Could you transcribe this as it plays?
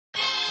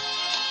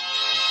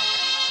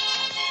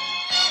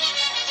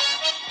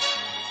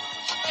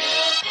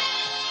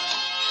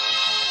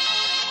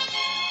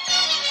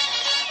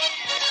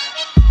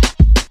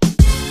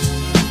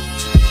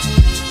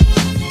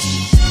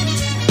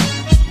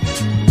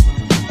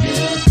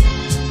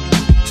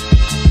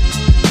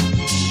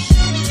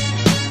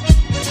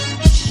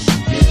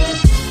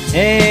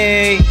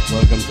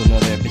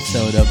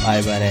episode of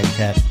Ivan and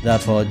Kat,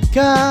 the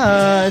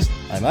podcast.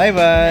 I'm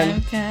Ivan.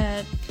 I'm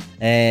Kat.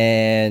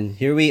 And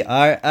here we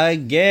are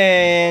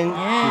again.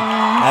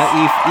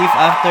 Yes. If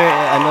after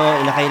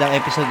nakailang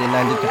episode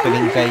nandito pa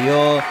rin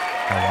kayo,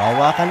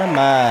 kawawa ka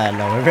naman.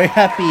 No, we're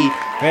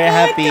very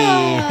happy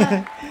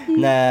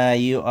na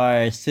you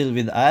are still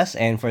with us.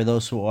 And for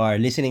those who are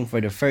listening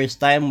for the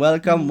first time,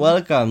 welcome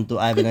to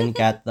Ivan and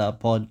Kat, the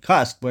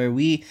podcast, where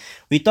we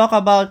talk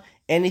about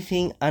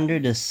anything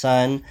under the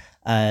sun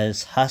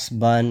as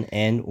husband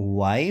and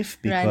wife,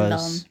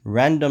 because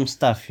random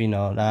stuff,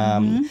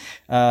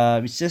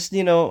 it's just,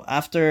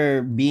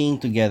 after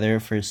being together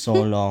for so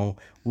long,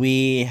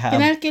 we have...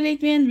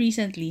 Kinalculate mo yan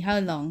recently.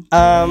 How long?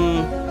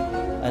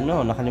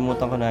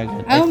 Nakalimutan ko na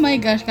agad. Oh my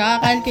gosh,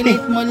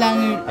 kaka-calculate mo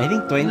lang. I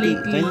think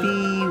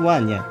 21,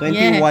 yeah.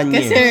 21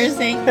 years. Kasi you're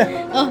saying,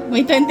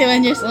 may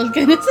 21 years old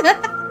ka na sa...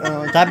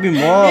 Sabi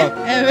mo,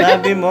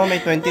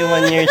 may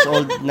 21 years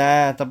old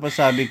na. Tapos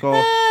sabi ko,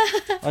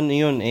 ano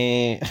yun,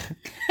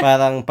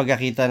 parang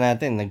pagkakita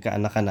natin,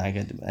 nagkaanak ka na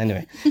agad. Diba?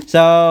 Anyway,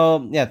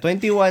 so, yeah,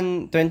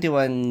 21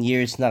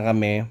 years na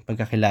kami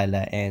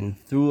pagkakilala. And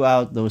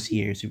throughout those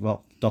years, we've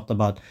talked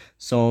about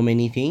so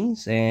many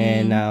things.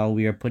 And now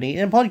we are putting it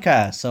in a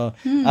podcast. So,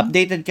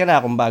 updated ka na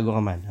kung bago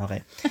ka man.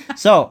 Okay.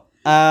 So,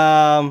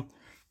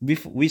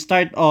 we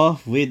start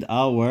off with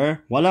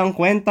our Walang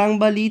Kwentang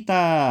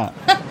Balita.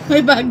 May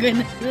bago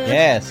na.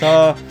 Yeah,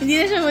 so... Hindi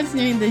na siya what's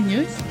new in the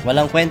news?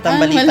 Walang Kwentang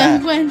Balita. Walang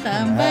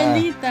Kwentang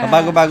Balita.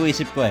 Bago-bago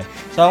isip ko eh.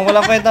 So, ang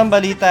Walang Kwentang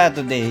Balita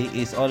today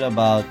is all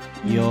about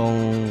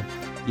yung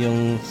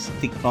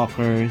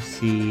TikToker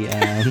si...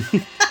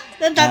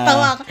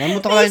 Natatawa ko.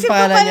 Namuto ko lang yung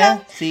pangalan niya.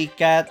 Si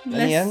Kat...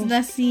 Ano yan?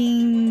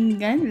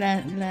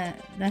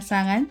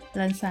 Lansangan?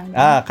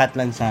 Kat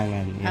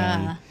Lansangan.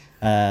 Yan.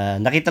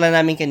 Nakita lang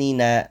namin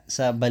kanina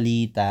sa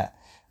balita.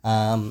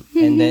 And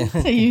then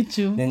sa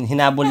YouTube. Then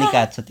hinabol ni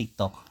Kat sa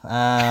TikTok.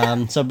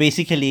 So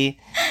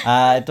basically,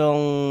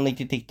 itong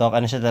nagti-TikTok,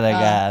 ano siya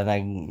talaga,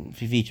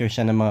 nag-feature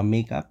siya ng mga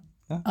makeup.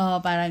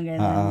 Parang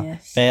gano'n,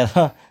 yes.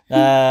 Pero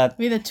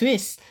with a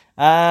twist.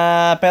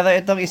 Pero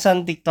itong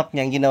isang TikTok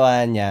niya,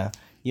 ginawa niya,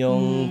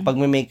 yung pag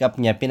may makeup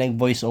niya,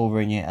 pinag-voice over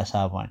niya yung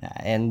asawa niya.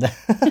 And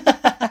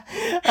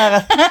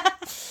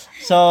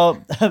so,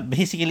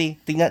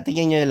 basically, tingnan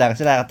nyo lang.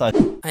 Kasi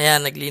nakakatawa.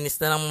 Ayan, naglinis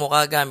na ng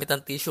mukha gamit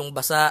ang tisyong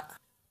basa.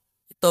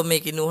 Ito,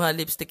 may kinuha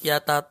lipstick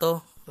yata to.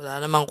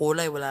 Wala namang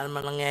kulay, wala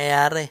namang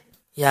nangyayari.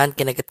 Yan,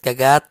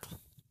 kinagat-kagat.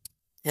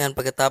 Yan,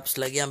 pagkatapos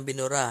lagyan,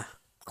 binura.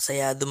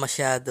 Kasayado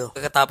masyado.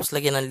 Pagkatapos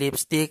lagyan ng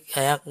lipstick,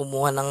 ayan,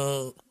 kumuha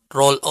ng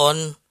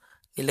roll-on.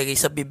 Nilagay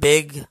sa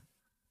bibig.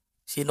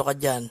 Sino ka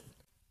dyan?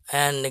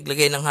 Ayan,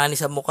 naglagay ng honey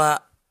sa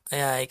mukha.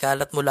 Ayan,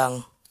 ikalat mo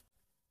lang.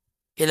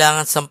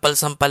 Kailangan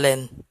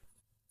sampal-sampalin.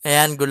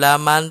 Ayan,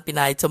 gulaman,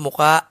 pinahid sa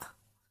mukha.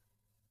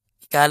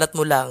 Ikalat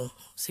mo lang.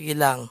 Sige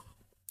lang.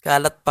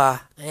 Kalat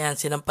pa. Ayan,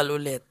 sinampal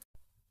ulit.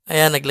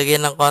 Ayan,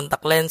 naglagay ng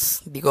contact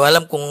lens. Hindi ko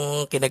alam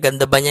kung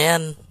kinaganda ba niya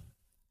yan.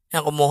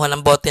 Ayan, kumuha ng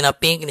bote na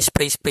pink,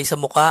 in-spray-spray sa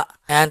mukha.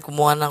 Ayan,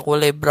 kumuha ng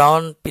kulay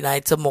brown,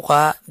 pinahid sa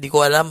mukha. Hindi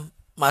ko alam.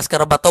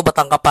 Maskara ba to?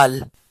 Batang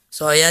kapal?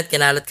 So, ayan,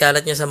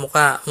 kinalat-kalat niya sa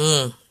mukha.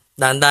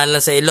 Dahan-dahan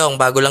lang sa ilong.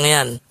 Bago lang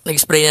yan.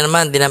 Nag-spray na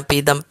naman.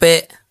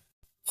 Dinampi-dampi.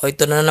 O,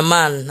 ito na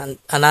naman.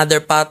 Another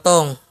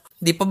patong.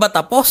 Di pa ba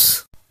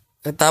tapos?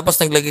 Tapos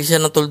naglagay siya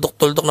ng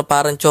tuldok-tuldok na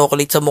parang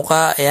chocolate sa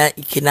mukha. Ayan,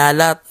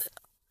 ikinalat.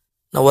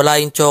 Nawala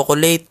yung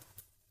chocolate.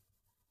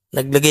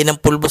 Naglagay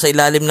ng pulbo sa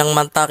ilalim ng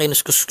manta.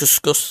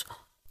 Kinuskus-kuskus.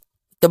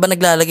 Ito ba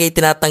naglalagay,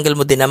 tinatanggal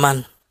mo din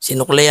naman.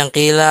 Sinuklay ang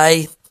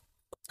kilay.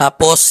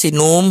 Tapos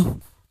sinum.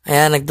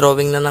 Ayan,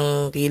 nagdrawing na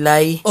ng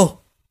kilay.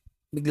 Oh,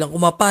 biglang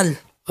kumapal.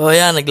 O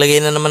ayan,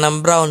 naglagay na naman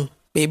ng brown.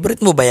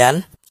 Favorite mo ba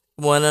yan?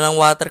 Kumuha na ng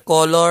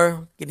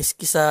watercolor.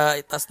 Kiniskis sa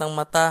itas ng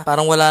mata.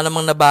 Parang wala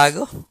namang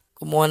nabago.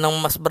 Kumuha ng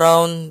mas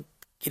brown,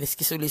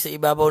 kiniskis uli sa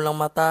ibabaw ng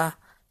mata.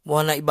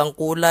 Kumuha ng ibang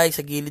kulay,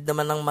 sa gilid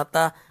naman ng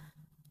mata.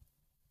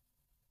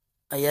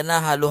 Ayan na,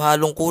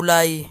 halo-halong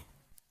kulay.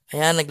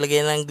 Ayan,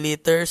 naglagay ng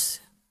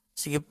glitters.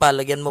 Sige pa,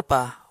 lagyan mo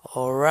pa.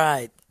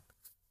 Alright.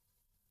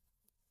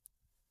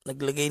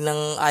 Naglagay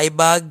ng eye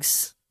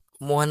bags.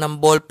 Kumuha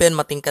ng ballpen,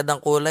 matingkad ang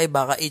kulay.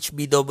 Baka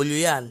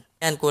HBW yan.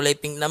 Ayan, kulay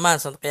pink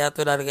naman. Saan kaya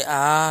ito lalagay?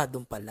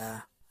 Doon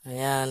pala.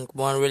 Ayan,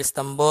 kumuha ng Wills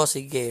Tambo.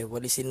 Sige,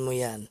 walisin mo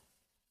yan.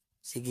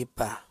 Sige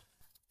pa.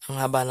 Ang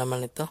haba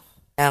naman ito.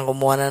 Ayan,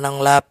 kumuha na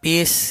ng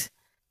lapis.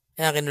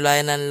 Ayan,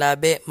 kinulayan ng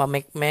labi.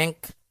 Mamekmek.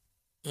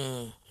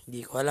 Hindi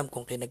ko alam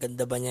kung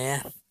kinaganda ba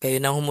niya yan. Kayo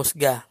nang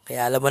humusga.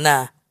 Kaya alam mo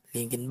na.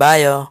 Link in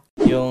bio.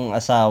 Yung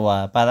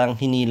asawa, parang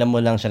hinila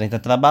mo lang siya.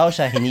 Nagtatrabaho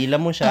siya, hinila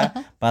mo siya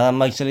para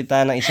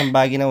magsalita ng isang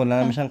bagay na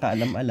wala naman siyang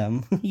kaalam-alam.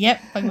 Yep,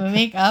 pag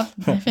make up,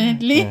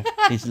 definitely.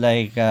 It's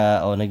like,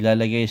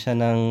 naglalagay siya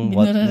ng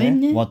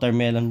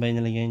watermelon ba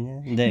yung nilagay niya?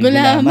 Hindi,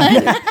 gulaman.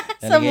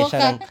 Sa mukha. Siya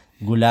ng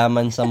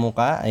gulaman sa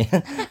mukha.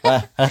 Ayan.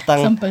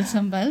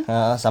 Sampal-sampal.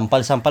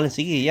 Sampal-sampal.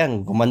 Sige,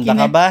 yan. Gumanda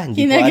ka ba?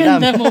 Hindi ko alam.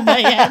 Kinaganda mo ba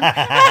yan?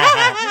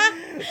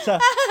 So,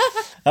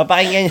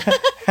 pakinggan niyo.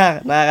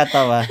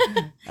 Nakakatawa.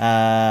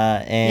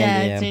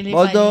 it's really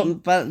although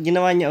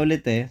ginawa niya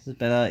ulit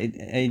pero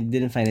I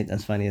didn't find it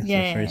as funny as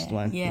the first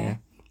one.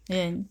 Yeah.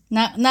 Yun.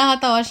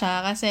 Nakakatawa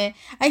siya kasi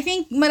I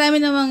think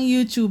marami namang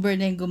YouTuber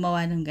na yung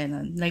gumawa ng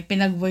ganun. Like,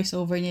 pinag-voice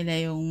over nila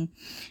yung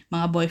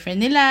mga boyfriend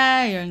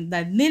nila, yung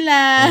dad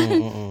nila,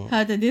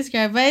 how to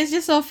describe. But it's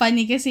just so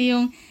funny kasi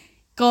yung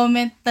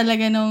comment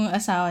talaga nung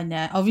asawa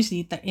niya,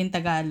 obviously, in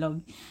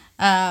Tagalog.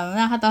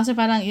 Nakakatawa kasi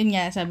parang, yun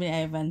nga, sabi ni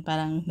Ivan,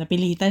 parang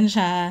napilitan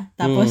siya.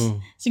 Tapos,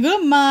 siguro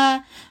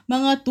mga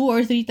 2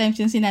 or 3 times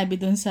yung sinabi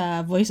dun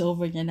sa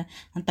voice-over niya na,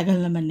 ang tagal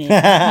naman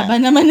haba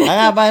naman Ang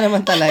haba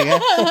naman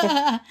talaga.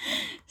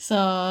 So,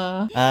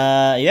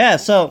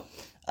 so,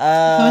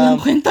 walang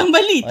kwentang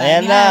balita.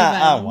 Ayan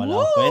na,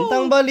 walang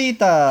kwentang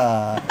balita.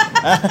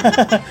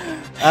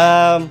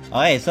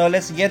 Okay, so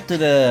let's get to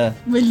the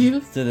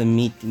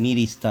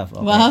meaty stuff.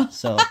 Okay? Wow.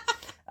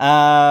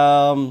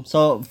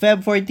 So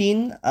Feb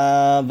 14,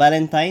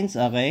 Valentine's,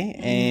 okay?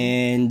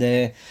 And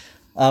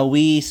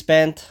we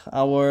spent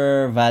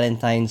our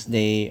Valentine's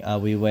Day,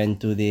 we went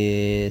to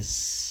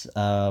this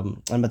ano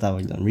ba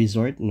tawag doon?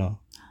 Resort?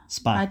 No.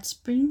 Spa. Hot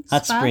spring?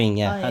 Hot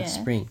spring, yeah. Hot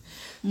spring.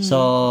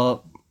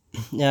 So,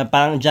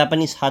 parang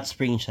Japanese hot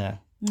spring siya.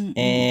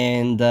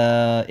 And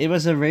it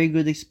was a very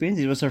good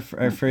experience. It was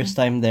our first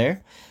time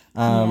there.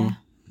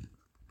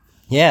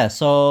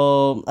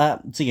 So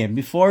sige,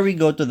 before we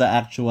go to the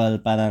actual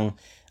parang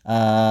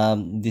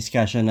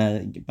discussion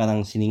na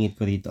parang siningit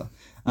ko rito.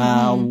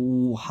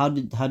 How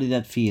did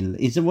that feel?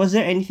 Was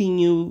there anything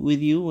new with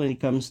you when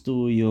it comes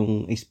to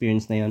yung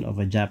experience na yon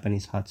of a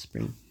Japanese hot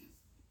spring?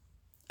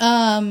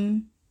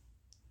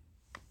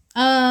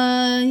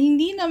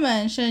 Hindi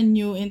naman siya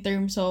new in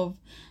terms of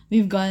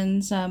we've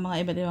gone sa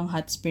mga iba't ibang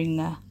hot spring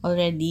na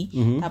already.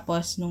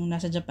 Tapos, nung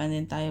nasa Japan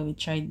din tayo, we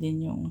tried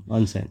din yung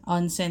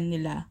onsen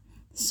nila.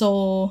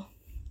 So,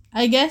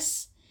 I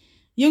guess,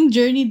 yung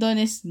journey doon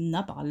is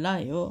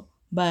napakalayo.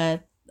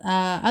 But,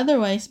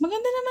 otherwise,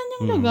 maganda naman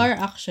yung lugar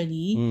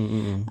actually.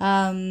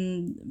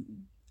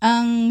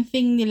 Ang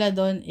thing nila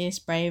doon is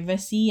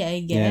privacy,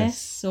 I guess.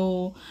 Yes.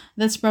 So,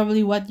 that's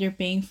probably what you're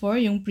paying for,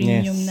 yung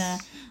premium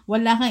na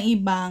wala kang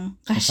ibang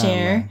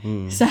ka-share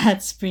sa hot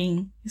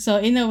spring.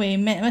 So, in a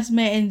way, mas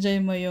may enjoy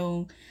mo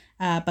yung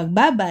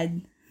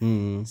pagbabad.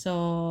 So,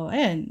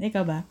 ayun,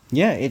 ikaw ba?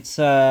 Yeah, it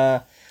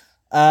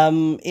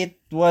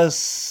was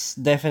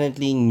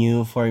definitely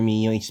new for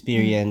me, yung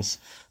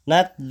experience.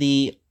 Not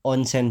the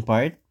onsen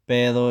part,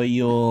 pero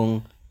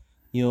yung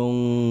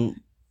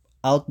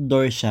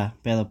outdoor siya,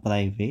 pero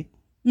private.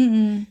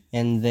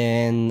 And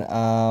then,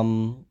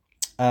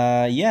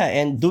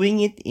 and doing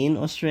it in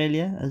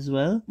Australia as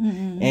well.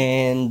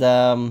 And,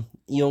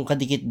 yung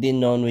kadikit din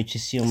noon, which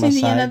is yung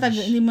kasi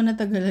massage. Hindi mo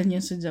natagalan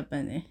yun sa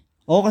Japan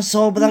Kasi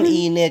sobrang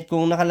init.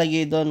 Kung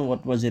nakalagay doon,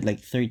 what was it, like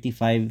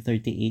 35,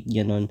 38,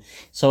 ganon.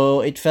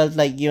 So, it felt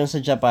like yung sa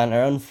Japan,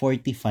 around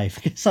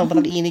 45.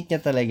 Sobrang init niya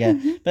talaga.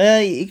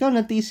 Pero ikaw,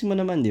 natiis mo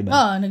naman, di ba?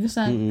 Oo,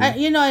 nagustuhan.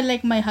 I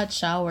like my hot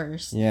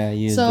showers. Yeah,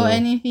 you so, do.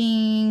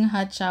 anything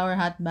hot shower,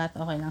 hot bath,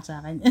 okay lang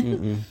sa akin.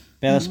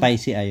 Pero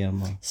spicy ayaw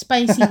mo.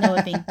 Spicy, no,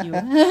 thank you.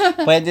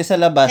 Pwede sa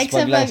labas,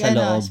 wag lang sa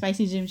loob.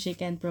 Spicy gym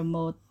chicken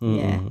promote.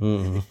 Yeah.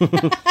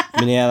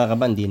 Biniyara ka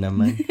ba? Hindi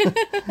naman.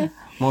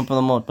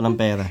 Promote pa ng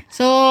pera.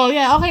 So,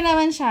 yeah, okay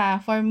naman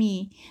siya for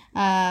me.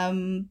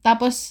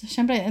 Tapos,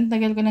 syempre, ang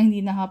tagal ko na hindi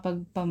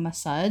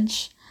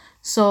nakapagpamassage.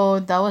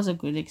 So, that was a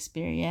good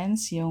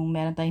experience. Yung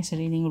meron tayong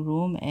sariling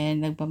room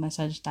and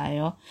nagpamassage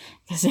tayo.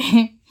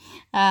 Kasi,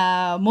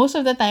 most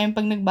of the time,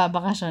 pag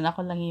nagbabakasyon,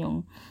 ako lang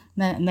yung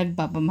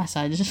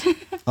nagpapamassage.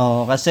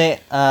 Kasi,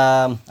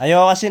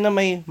 ayoko kasi na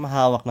may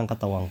mahawak ng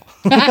katawan ko.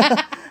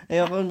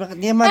 Ayoko,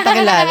 di naman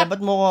takilala,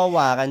 ba't mo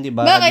hawakan, di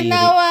ba? Bakit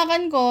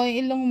nahawakan ko,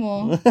 ilong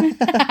mo?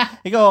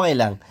 Ikaw okay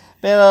lang.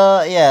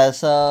 Pero, I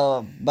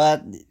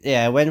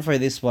went for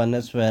this one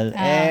as well.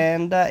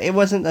 And it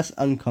wasn't as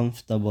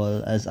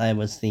uncomfortable as I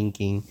was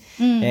thinking.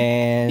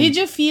 And did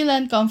you feel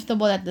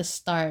uncomfortable at the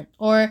start?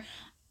 Or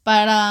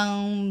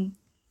parang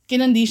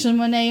kinondition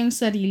mo na yung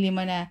sarili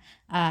mo na,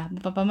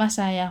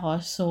 mapapamasaya ko,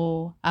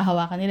 so,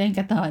 hawakan nila yung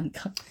katawan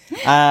ko.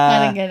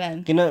 Parang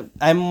ganun.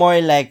 I'm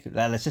more like,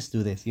 let's just do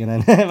this.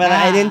 But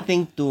I didn't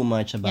think too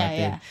much about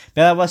it.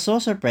 But I was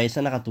so surprised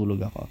na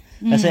nakatulog ako.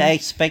 Kasi I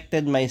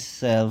expected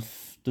myself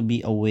to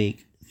be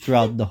awake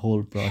throughout the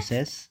whole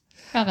process.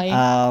 Okay.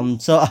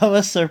 So, I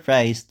was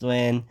surprised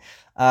when,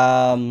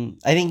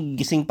 I think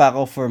gising pa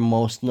ako for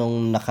most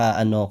nung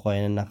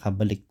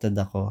nakabaliktad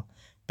ako.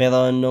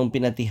 Pero nung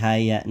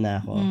pinatihaya na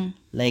ako,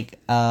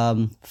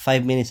 5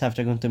 minutes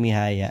after kong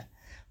tumihaya,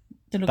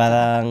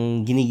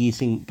 parang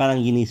ginising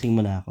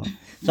mo na ako.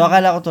 So,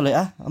 akala ko tuloy,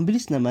 ang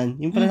bilis naman.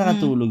 Yung pala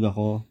nakatulog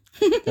ako.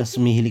 Tapos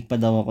humihilik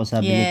pa daw ako,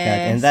 sabi ni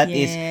Kat. And that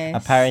is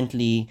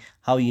apparently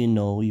how you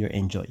know you're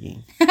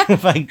enjoying.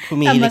 Pag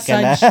humihilik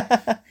ka na.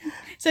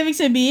 So, ibig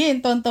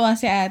sabihin, tontuwa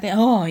si ate,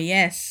 oh,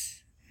 yes.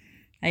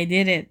 I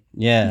did it.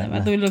 Yeah.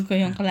 Napatulog ko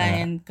yung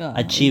client ko.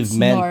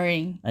 Achievement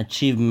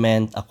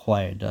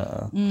acquired.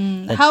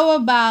 How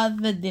about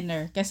the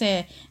dinner?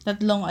 Kasi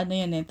tatlong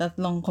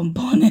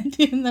component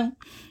yun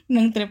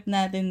ng trip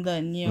natin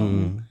doon.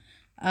 Yung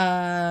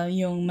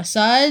yung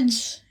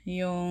massage,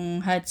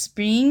 yung hot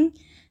spring,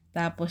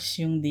 tapos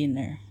yung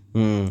dinner.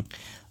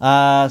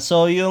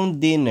 So yung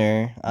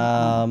dinner,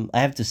 I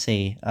have to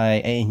say,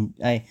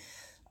 I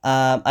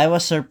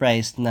was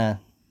surprised na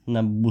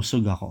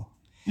nabusog ako.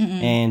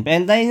 And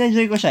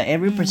I-enjoy ko siya.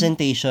 Every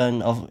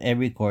presentation of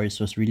every course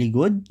was really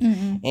good.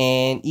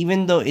 And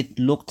even though it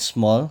looked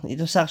small, it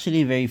was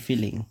actually very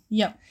filling.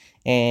 Yep.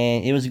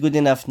 And it was good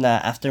enough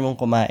na after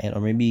mong kumain, or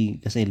maybe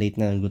kasi late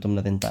na, gutom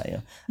na rin tayo.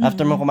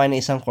 After mong kumain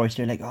ng isang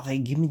course, you're like, okay,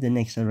 give me the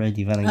next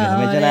already. Parang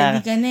gano'n.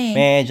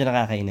 Medyo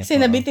nakakainip.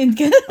 Kasi nabitin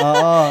ka.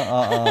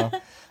 Oo.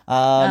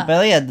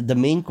 Pero yeah, the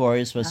main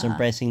course was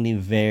surprisingly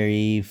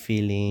very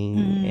filling.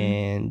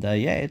 And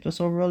yeah, it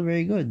was overall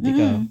very good.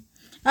 Ikaw?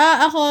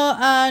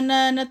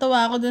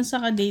 Natawa ako dun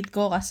sa ka-date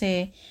ko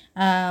kasi,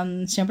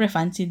 syempre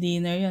fancy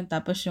dinner yun.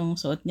 Tapos yung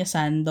suot niya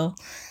sando.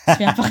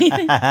 Siyempre,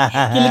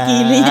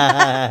 kilikili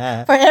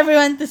niya. For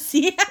everyone to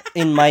see.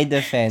 In my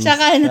defense.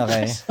 Tsaka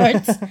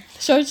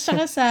shorts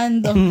tsaka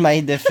sando. In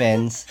my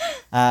defense,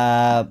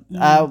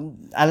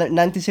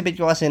 na-anticipate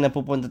ko kasi na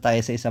pupunta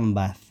tayo sa isang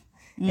bath.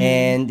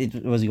 And it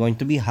was going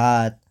to be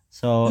hot.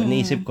 So,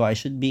 naisip ko, I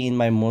should be in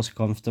my most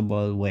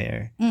comfortable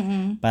wear.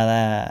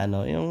 Para,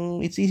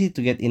 yung, it's easy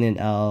to get in and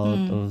out.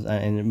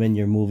 And when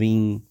you're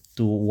moving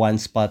to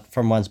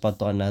from one spot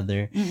to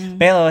another.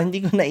 Pero,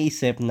 hindi ko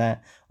naisip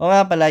na,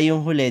 nga pala,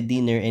 yung huli,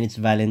 dinner, and it's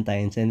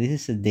Valentine's, and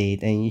this is a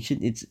date, and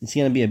it's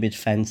gonna be a bit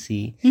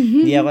fancy.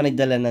 Hindi ako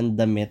nagdala ng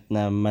damit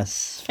na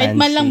mas fancy. Kahit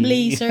man lang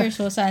blazer,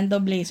 so sando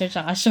blazer,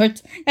 tsaka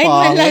shorts. Kahit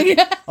man lang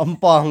yan. Ang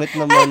pangit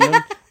naman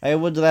nun. I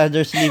would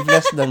rather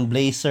sleeveless than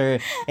blazer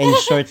and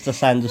shorts na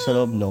sando sa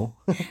loob, no?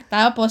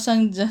 Tapos,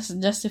 ang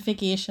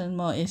justification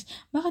mo is,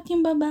 bakit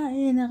yung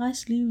babae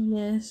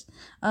naka-sleeveless?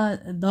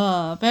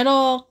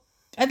 Pero,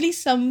 at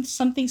least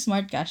something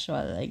smart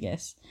casual, I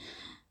guess.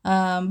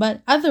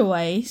 But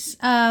otherwise,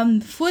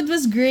 food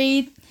was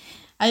great.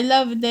 I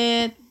loved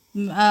it.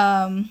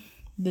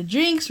 The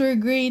drinks were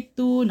great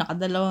too.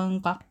 Nakadalawang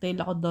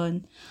cocktail ako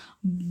doon.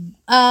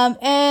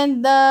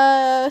 And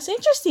it's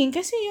interesting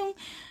kasi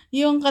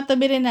yung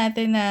katabi rin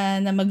natin na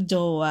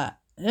magjowa,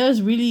 it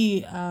was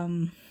really,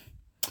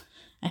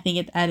 I think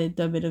it added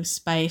to a bit of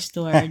spice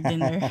to our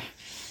dinner.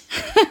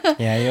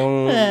 Yeah,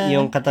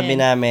 yung katabi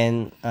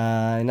namin,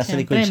 nasa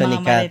likod siya ni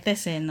Kat.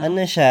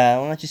 Ano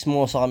siya, mga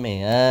chismoso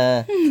kami.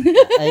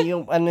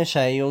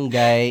 Yung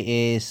guy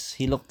is,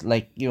 he looked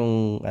like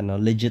yung,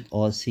 legit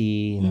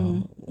Aussie,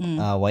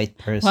 white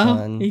person.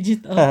 Wow,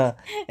 legit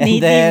Aussie.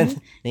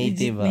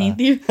 Native.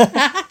 Native.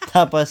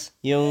 Tapos,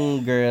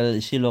 yung girl,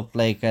 she looked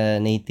like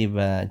a native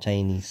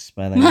Chinese.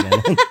 Parang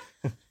gano'n.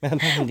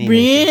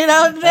 Bring it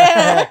out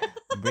there!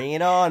 Bring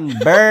it on!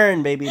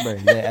 Burn, baby, burn.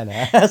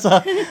 So,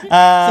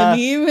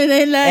 sabihin mo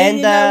na lang.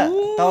 And,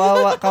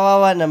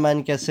 kawawa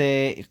naman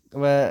kasi,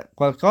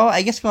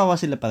 I guess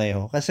kawawa sila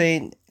pareho.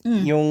 Kasi,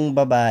 yung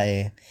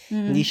babae,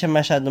 hindi siya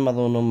masyado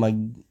marunong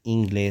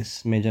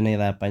mag-English. Medyo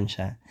nahirapan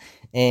siya.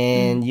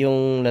 And,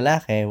 yung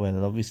lalaki, well,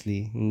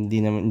 obviously,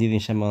 hindi rin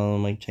siya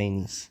marunong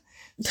mag-Chinese.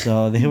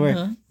 So they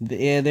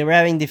were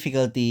having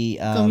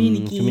difficulty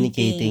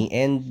communicating,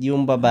 and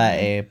yung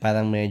babae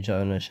parang medyo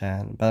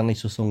siya, parang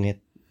nagsusungit.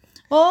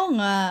 Oo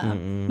nga.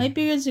 May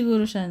period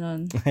siguro siya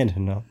nun. I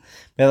don't know.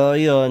 Pero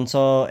yun,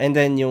 so, and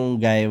then yung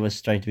guy was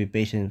trying to be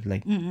patient,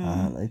 like,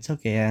 it's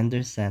okay, I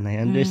understand,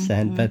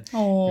 but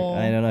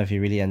I don't know if he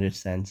really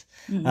understands.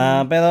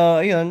 Pero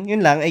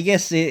yun lang, I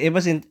guess it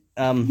wasn't,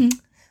 I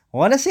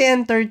wanna say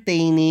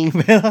entertaining,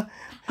 pero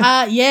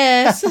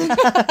yes.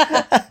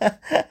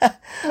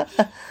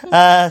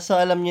 So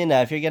alam niyo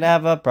na, if you're gonna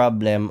have a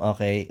problem,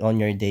 okay, on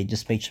your day,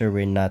 just make sure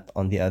we're not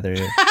on the other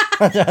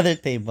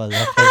table,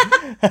 okay?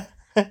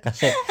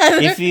 Kasi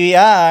if we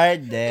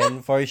are, then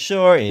for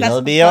sure,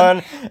 it'll be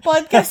on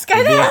podcast ka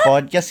na.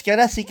 Podcast ka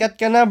na, sikat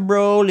ka na,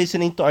 bro,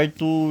 listening to our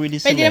two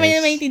listeners. Pwede naman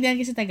yung maintindihan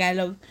kasi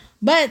Tagalog.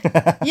 But,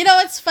 you know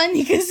what's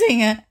funny kasi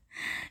nga,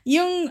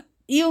 yung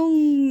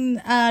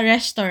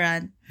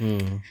restaurant,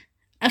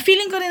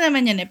 feeling ko rin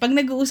naman yan pag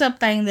nag-uusap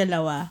tayong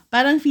dalawa,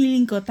 parang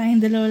feeling ko tayong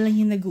dalawa lang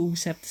yung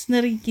nag-uusap, tapos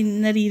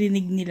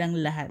naririnig nilang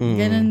lahat.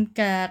 Ganon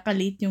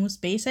kalit yung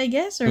space, I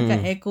guess, or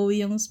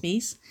ka-echoey yung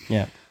space.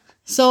 Yeah.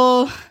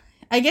 So,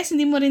 I guess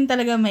hindi mo rin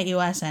talaga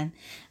maiiwasan.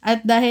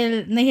 At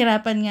dahil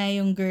nahirapan nga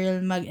yung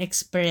girl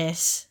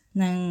mag-express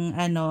ng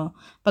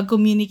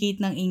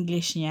pag-communicate ng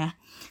English niya,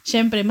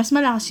 syempre, mas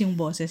malakas yung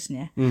boses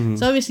niya.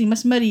 So, obviously,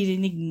 mas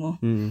maririnig mo.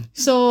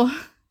 So,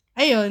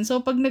 ayun. So,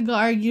 pag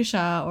nag-argue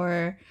siya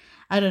or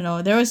I don't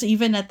know, there was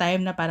even a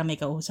time na parang may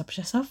kausap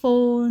siya sa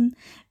phone,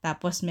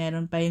 tapos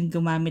meron pa yung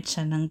gumamit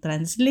siya ng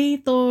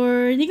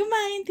translator. Hindi ko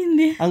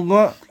maintindihan.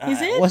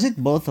 Was it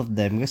both of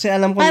them? Kasi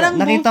alam ko,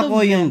 nakita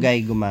ko yung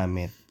guy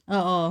gumamit.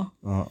 Oo.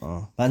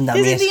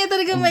 Kasi hindi niya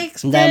talaga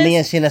ma-express. Ang dami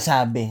niya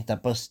sinasabi,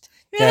 tapos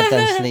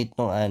translate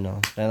nung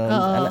Pero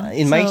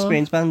in my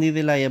experience, parang hindi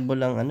reliable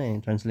lang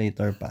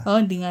translator pa.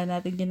 Hindi nga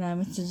natin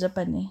ginamit sa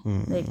Japan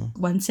Like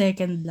 1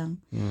 second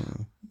lang.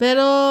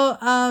 Pero,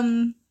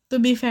 to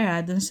be fair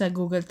dun sa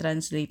Google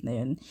Translate na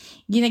yun,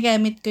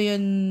 ginagamit ko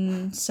yun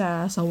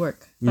sa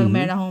work. Pag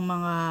meron akong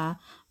mga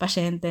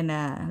pasyente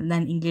na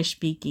non-English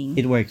speaking.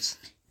 It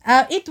works.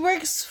 It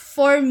works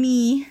for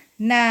me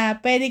na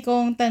pwede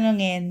kong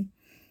tanungin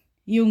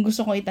yung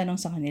gusto kong itanong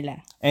sa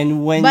kanila.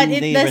 And when But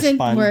they it doesn't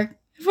respond, work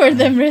for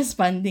them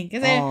responding.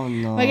 Kasi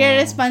no.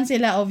 mag-respond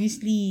sila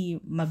obviously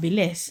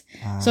mabilis.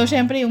 So,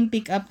 syempre yung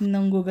pick up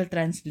ng Google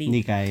Translate.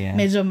 Hindi kaya.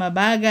 Medyo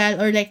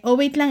mabagal or like, oh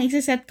wait lang,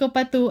 isa-set ko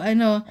pa to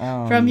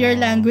from your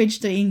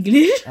language to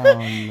English.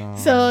 No.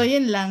 So,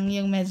 yun lang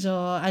yung medyo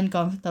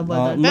uncomfortable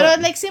doon.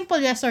 Pero like simple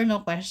yes or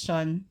no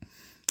question,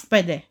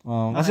 pwede.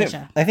 Kasi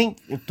I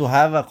think to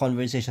have a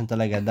conversation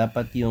talaga,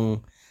 dapat yung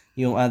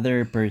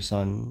other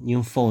person,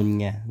 yung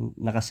phone niya,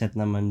 nakaset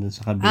naman dun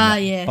sa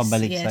kabila. Yes.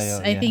 Pabalik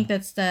sa'yo. I think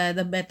that's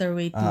the better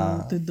way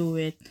to do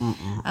it.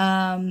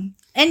 Mm-mm.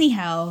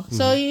 Anyhow,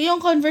 so yung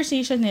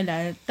conversation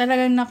nila,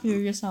 talagang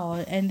na-curious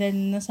ako. And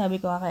then,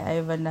 nasabi ko kay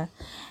Ivan na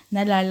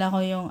nalala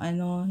ko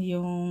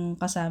yung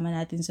kasama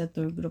natin sa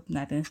tour group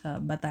natin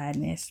sa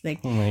Batanes. Like,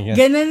 Oh my God.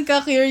 ganun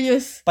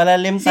ka-curious.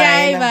 Palalim Si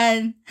tayo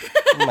Ivan.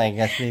 Oh my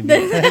gosh, baby.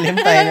 Palalim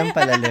tayo ng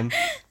palalim.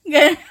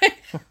 Ganun.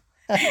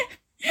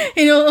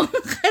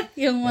 Inuungkat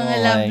yung mga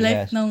Oh love my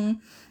life gosh.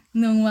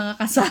 nung mga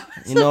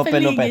kasama sa Inopen.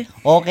 paligid.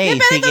 Okay,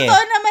 Pero sige.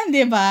 totoo naman,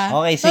 di ba?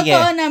 Okay, sige.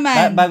 Totoo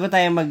naman. Bago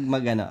tayo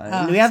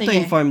we have to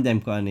sige. inform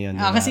them kung ano yun.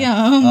 Diba? Kasi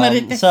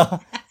marites.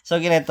 So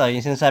ganito,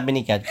 yung sinasabi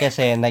ni Kat,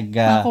 kasi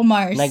Ako,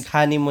 Mars.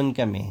 nag-honeymoon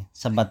kami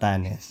sa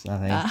Batanes.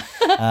 Okay?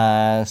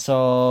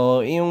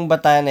 So, yung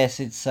Batanes,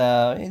 it's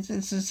a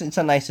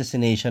nice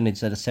destination.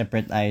 It's a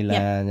separate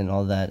island and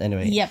all that.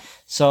 Anyway. Yep.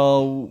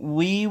 So,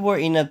 we were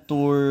in a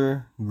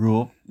tour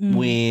group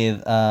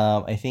with,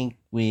 I think,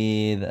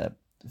 with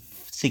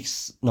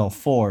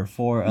four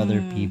other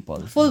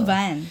people. Full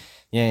van.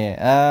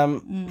 Yeah.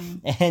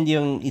 And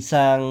yung the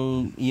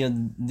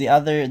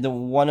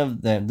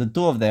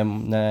two of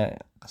them na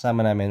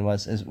kasama namin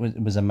was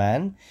a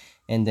man,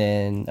 and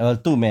then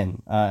two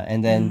men.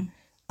 And then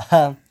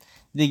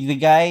the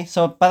guy,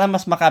 so para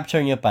mas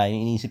ma-capture nyo pa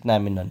yung inisip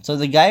namin nun. So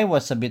the guy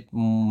was a bit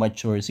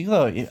mature.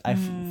 Siguro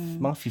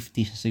mga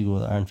 50 siya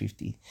siguro, around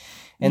 50.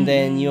 And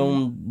then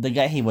the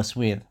guy he was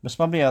with was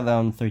probably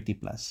around 30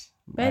 plus.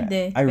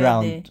 Pwede.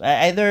 Around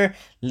either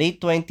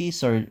late 20s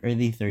or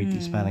early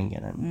 30s, parang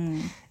ganun.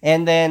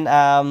 And then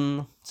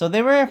so they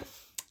were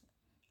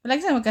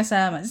Palagi sila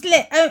magkasama.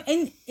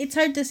 It's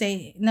hard to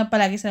say na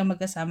palagi sila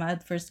magkasama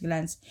at first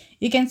glance.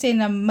 You can say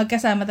na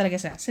magkasama talaga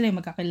sila. Sila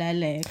yung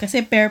magkakilala eh.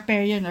 Kasi pair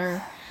yun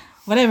or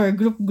whatever,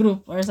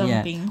 group or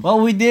something. Yeah. Well,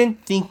 we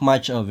didn't think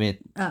much of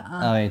it.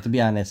 Uh-uh. Okay, to be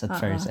honest, at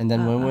first. And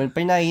then when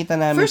pinakita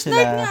namin First sila...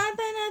 night nga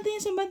ata natin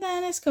sa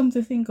Batanes, come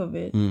to think of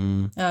it.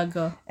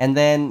 Go. And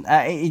then,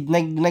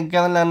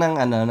 nagkaroon lang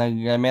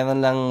ng meron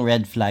lang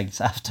red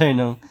flags after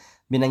nung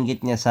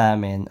binanggit niya sa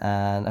amin.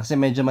 Kasi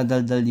medyo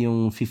madaldal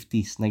yung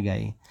 50s na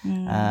guy.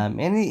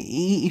 And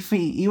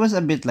he was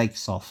a bit like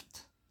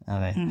soft.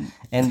 Okay.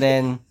 And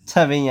then,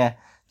 sabi niya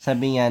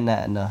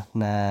na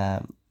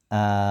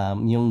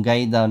yung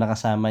guy daw na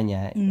kasama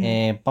niya,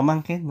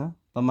 pamangkin, no?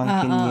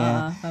 Pamangkin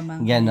niya.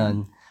 Pamangkin.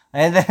 Ganon.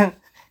 And then,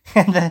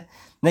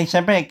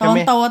 siyempre,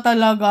 kami... Tawa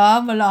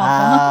talaga. Wala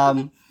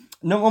ako.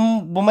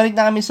 Nung bumalik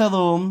na kami sa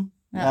room,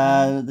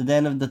 at the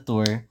end of the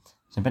tour,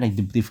 siyempre,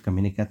 nag-debrief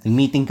kami ni Kat.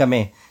 Meeting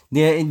kami.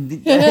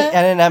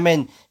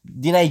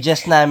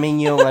 Dinigest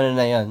namin yung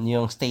na yun,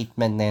 yung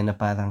statement na yun na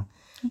parang,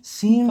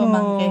 sino,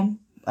 Pamangkin.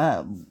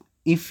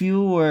 if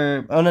you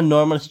were on a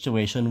normal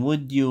situation,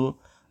 would you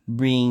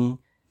bring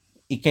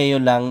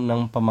ikayo lang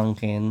ng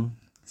pamangkin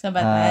Sa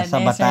Batanes. sa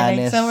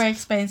Batanes. So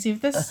expensive.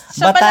 Tapos,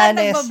 siya pala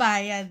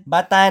nagbabayad.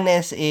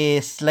 Batanes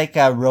is like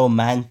a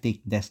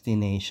romantic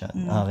destination.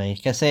 Okay?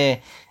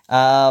 Kasi,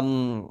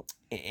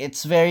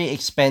 it's very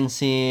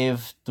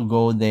expensive to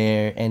go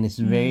there and it's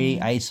very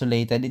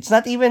isolated. It's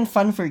not even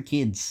fun for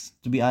kids,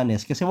 to be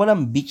honest. Kasi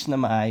walang beach na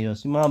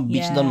maayos. Yung mga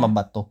beach doon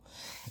mabato.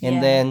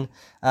 And then,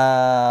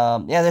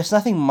 there's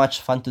nothing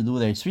much fun to do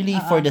there. It's really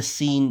for the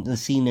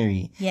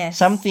scenery. Yes.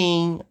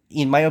 Something,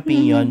 in my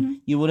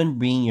opinion, you wouldn't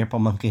bring your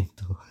pamangkin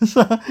to.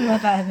 So,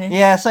 Batanes.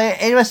 yeah, so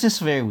it was just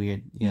very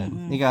weird.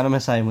 Yan. Ikaw, ano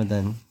masabi mo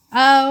dun?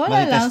 Wala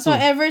Marites lang. So,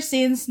 too. ever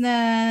since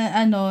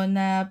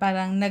na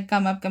parang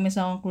nag-come up kami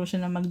sa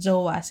conclusion na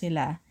magjowa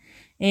sila,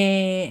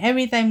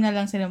 every time na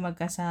lang sila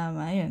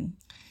magkasama, yun.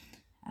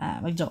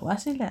 Magjowa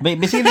sila.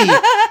 Basically,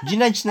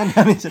 ginudge na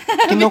namin.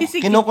 Basically,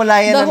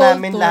 Kinukulayan the na whole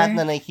namin tour. lahat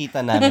na nakikita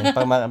namin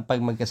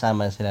pag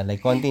magkasama sila. Like,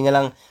 konti na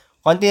lang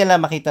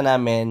makita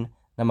namin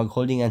na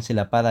mag-holdingan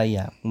sila para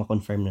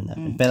ma-confirm na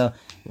namin. Pero,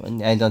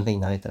 I don't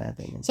think nakita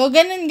natin yun. So,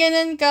 ganun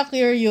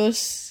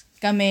ka-curious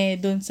kami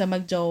dun sa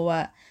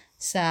magjowa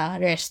sa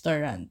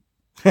restaurant.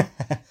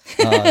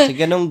 So,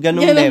 ganung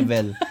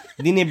level.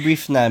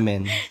 Dinibrief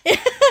namin.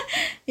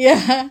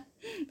 Yeah.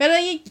 Pero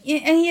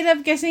ang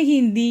hirap kasi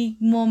hindi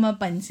mo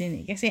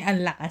mapansin eh. Kasi ang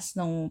lakas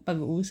ng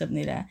pag-uusap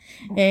nila.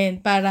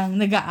 And parang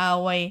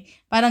nag-aaway.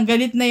 Parang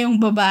galit na yung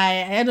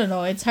babae. I don't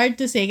know. It's hard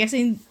to say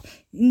kasi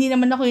hindi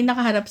naman ako yung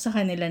nakaharap sa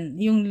kanila.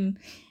 Yung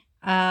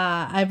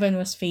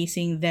Ivan was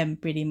facing them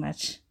pretty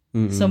much.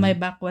 So my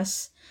back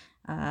was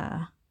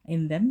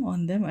on them,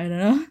 I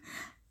don't know.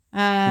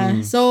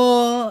 So,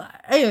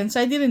 ayun, so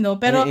I didn't know.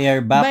 Pero,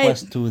 Your back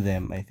was to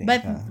them, I think.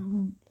 but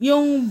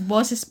yung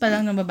boses pa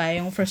lang ng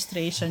babae, yung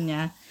frustration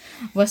niya,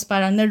 was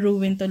parang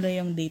na-ruin tuloy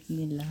yung date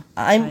nila.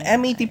 I'm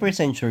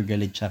 80% sure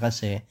galit siya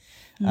kasi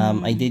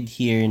I did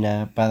hear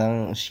na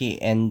parang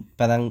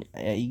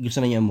gusto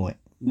na niya umuwi.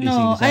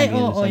 No,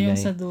 Basically, yung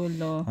sa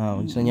dulo.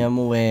 Gusto niya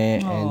umuwi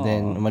and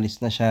then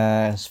umalis na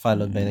siya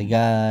followed by the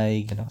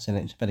guy. Gano'n kasi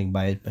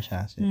nagbayad pa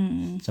siya. Kasi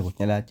sagot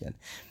niya lahat yan.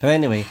 Pero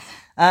anyway,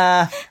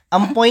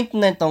 ang point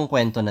na itong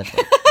kwento na to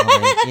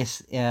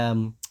is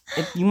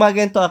yung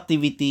mga ganito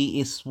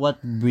activity is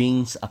what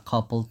brings a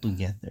couple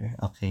together.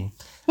 Okay?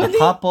 A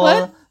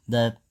couple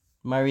that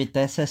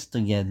mariteses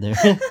together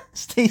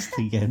stays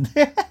together.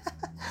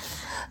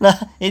 No,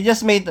 it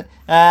just made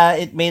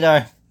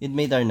our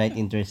night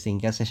interesting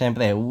kasi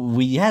syempre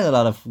we had a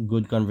lot of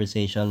good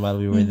conversation while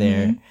we were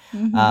there,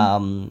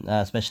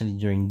 especially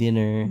during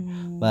dinner,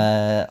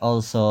 but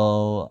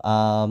also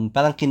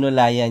parang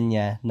kinulayan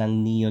niya ng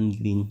neon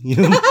green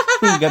yung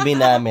gabi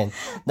namin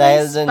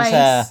dahil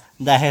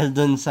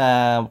dun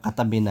sa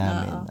katabi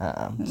namin.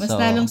 Mas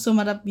lalong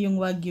sumarap yung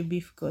Wagyu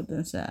beef ko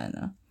dun sa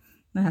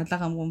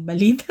nahatakam kong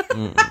balita.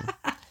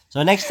 So,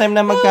 next time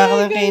na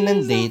magkakaroon kayo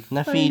ng date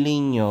na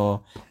feeling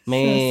nyo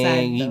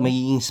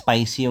magiging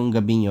spicy yung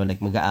gabi nyo, like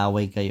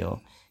mag-aaway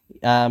kayo,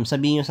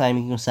 sabihin nyo sa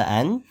amin kung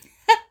saan.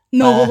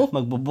 No.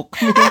 Magbubook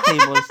kami ng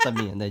tables,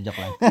 sabihin. Joke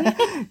lang.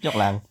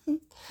 Joke lang.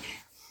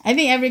 I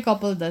think every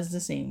couple does the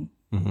same.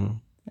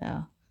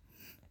 Yeah.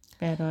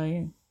 Pero,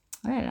 yun.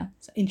 Wala lang.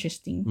 It's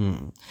interesting.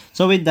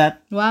 So, with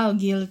that. Wow,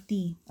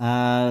 guilty.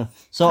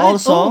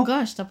 Also. Oh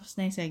gosh, tapos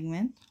na yung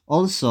segment.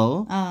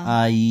 Also,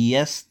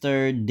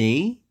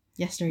 yesterday,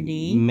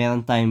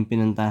 meron tayong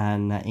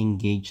pinuntahan na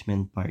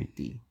engagement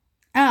party.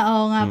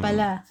 Oo nga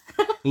pala.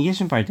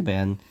 Engagement party ba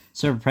yan?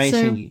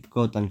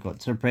 Quote-unquote,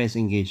 surprise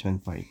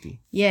engagement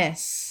party.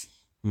 Yes.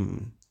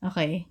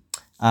 Okay.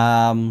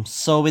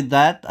 So with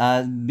that,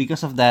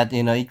 because of that,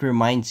 it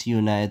reminds you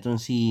na itong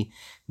si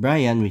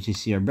Brian, which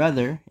is your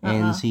brother,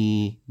 and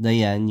si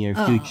Diane, your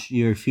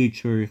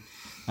future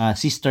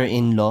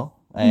sister-in-law,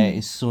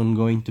 is soon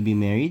going to be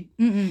married.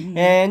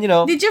 And,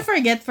 Did you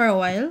forget for a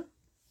while?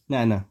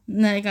 Na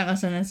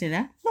ikakasal na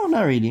sila? No,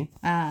 not really.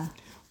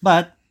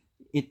 But,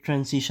 it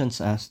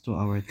transitions us to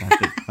our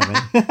topic. Okay?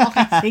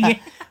 Okay, sige.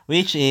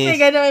 Which is...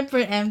 Sige, na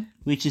preempt.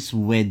 Which is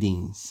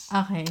weddings.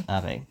 Okay.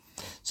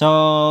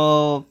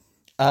 So,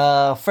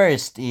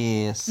 first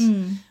is...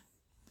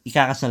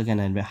 ikakasal ka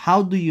na.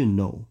 How do you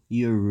know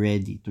you're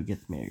ready to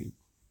get married?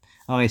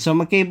 Okay, so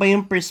magkaiba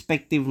yung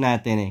perspective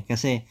natin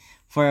Kasi,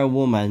 for a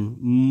woman,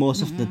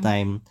 most of the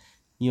time,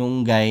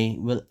 yung guy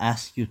will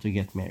ask you to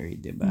get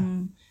married, diba?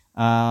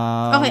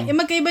 Okay,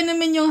 magkaiba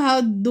naman yung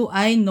how do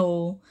I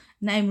know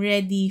na I'm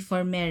ready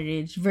for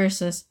marriage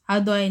versus how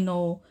do I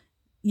know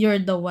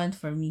you're the one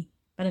for me?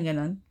 Parang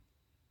ganon?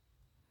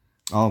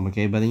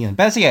 Magkaiba din yun.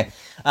 Pero sige.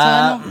 So,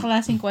 anong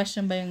klaseng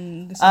question ba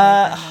yung gusto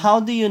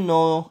how do you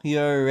know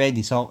you're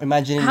ready? So,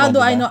 imagine how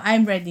do I know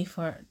I'm ready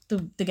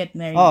to get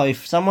married?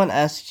 If someone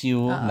asks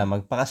you na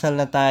magpakasal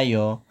na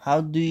tayo,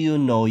 how do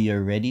you know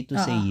you're ready to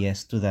say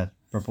yes to that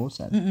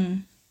proposal?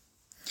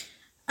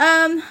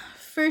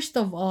 First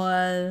of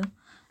all,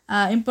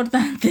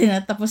 importante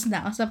na tapos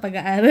na ako sa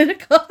pag-aaral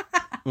ko.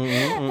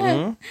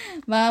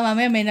 Baka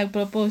mamaya may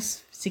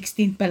nag-propose,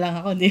 16 pa lang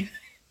ako, di ba?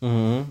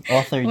 O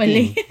 13.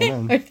 Wali.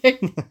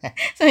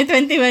 So,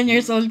 21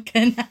 years old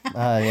ka na.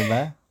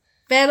 Diba?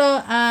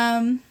 Pero,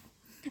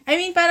 I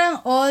mean,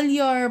 parang all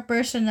your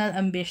personal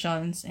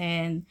ambitions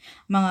and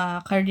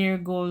mga career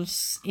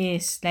goals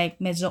is like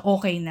medyo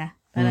okay na.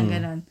 Parang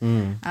ganon.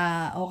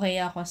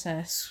 Okay ako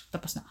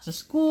tapos na ako sa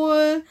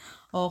school,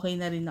 okay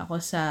na rin ako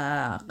sa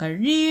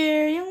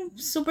career, yung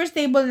super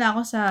stable na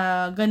ako sa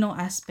ganong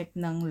aspect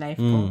ng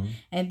life ko.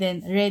 And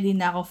then, ready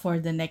na ako for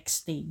the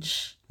next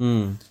stage.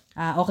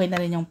 Okay na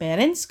rin yung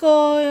parents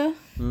ko,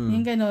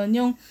 yung ganon.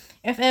 Yung,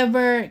 if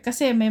ever,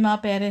 kasi may mga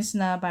parents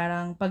na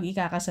parang pag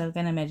ikakasal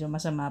ka na medyo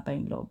masama pa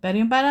yung loob. Pero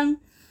yung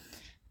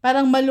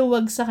parang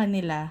maluwag sa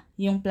kanila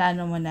yung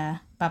plano mo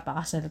na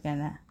papakasal ka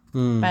na.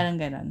 Parang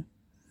ganon.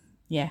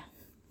 Yeah.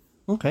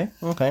 Okay.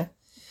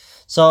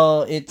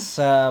 So, it's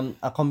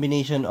a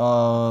combination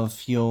of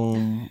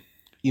yung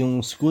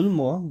school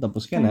mo,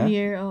 tapos ka na.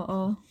 Career,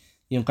 oo.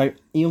 Yung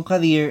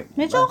career.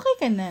 Medyo okay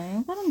ka na.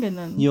 Yung parang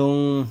ganun.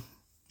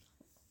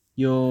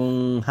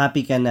 Yung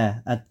happy ka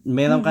na. At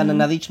meron ka na,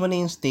 na-reach mo na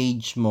yung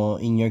stage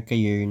mo in your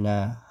career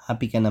na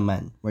happy ka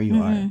naman where you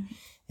are.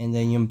 And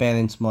then yung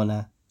parents mo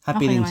na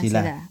happy rin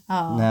sila.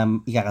 Na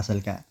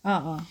ikakasal ka.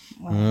 Oo.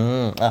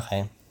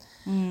 Okay.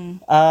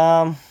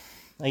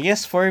 I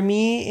guess for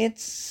me,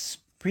 it's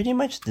pretty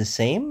much the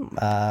same.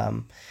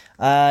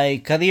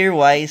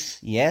 Career-wise,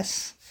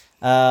 yes.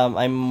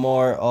 I'm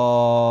more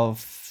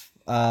of,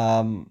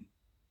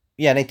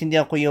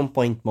 naintindihan ko yung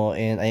point mo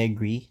and I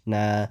agree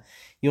na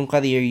yung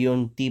career,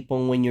 yung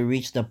tipong when you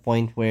reach the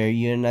point where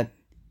you're not,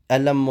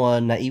 alam mo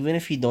na even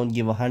if you don't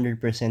give 100%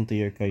 to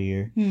your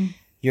career,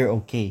 you're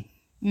okay.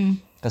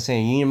 Kasi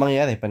yun yung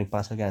mangyayari pag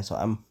nagpakasal ka. So,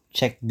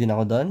 check din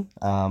ako doon.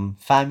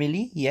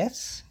 Family,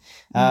 yes.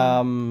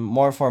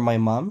 More for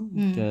my mom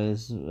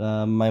because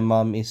my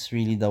mom is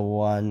really the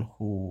one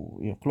who,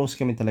 close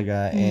kami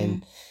talaga,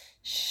 and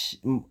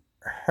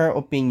her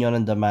opinion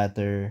on the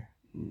matter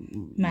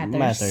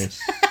matters.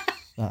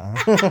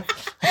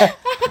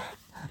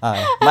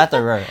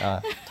 Matterer.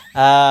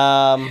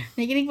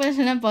 Nakikinig pala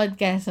siya ng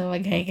podcast, so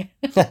mag-hi ka.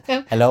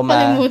 Hello, ma.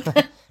 Kalimutan.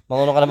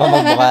 Manguno ka naman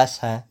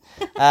magbukas, ha?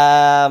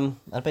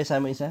 Ano pa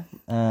isa mo isa?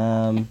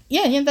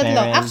 Yan, yung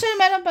tatlo. Parents. Actually,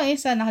 meron pang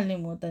isa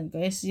nakalimutan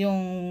ko is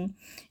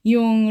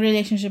yung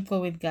relationship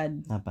ko with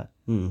God. Dapat.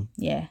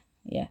 Yeah.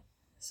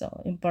 So,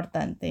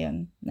 importante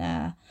yun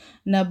na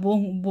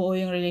buo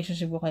yung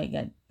relationship ko kay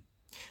God.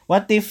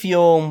 What if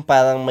yung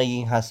parang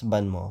maging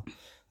husband mo,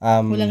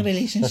 Walang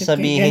relationship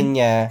sabihin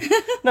niya,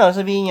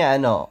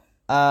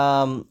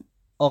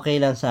 okay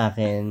lang sa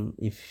akin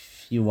if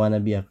you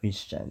wanna be a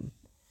Christian.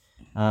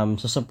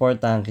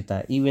 Susuportahan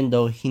kita even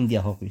though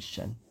hindi ako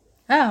Christian.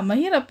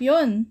 Mahirap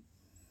yun.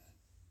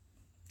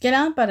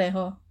 Kailangan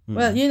pareho.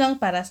 Well, yun lang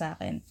para sa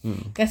akin.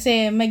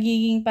 Kasi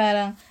magiging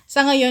parang,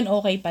 sa ngayon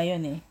okay pa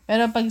yun eh.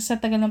 Pero pag sa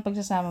tagal ng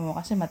pagsasama mo,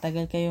 kasi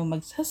matagal kayong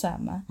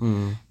magsasama,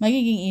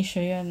 magiging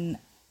issue yun,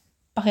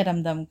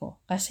 pakiramdam ko.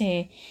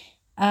 Kasi,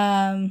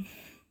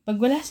 pag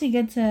wala si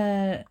God sa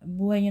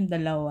buhay yung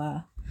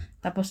dalawa,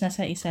 tapos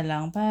nasa isa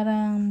lang,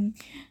 parang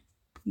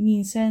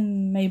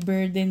minsan may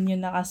burden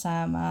yung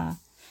nakasama,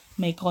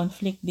 may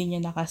conflict din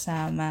yung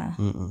nakasama,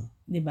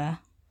 'di ba?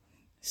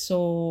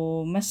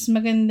 So, mas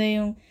maganda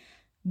yung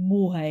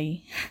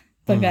buhay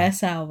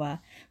pag-aasawa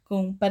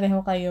kung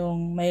pareho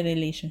kayong may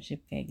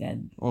relationship kay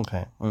God.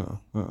 Okay.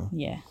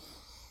 Yeah.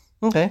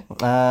 Okay.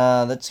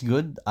 That's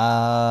good.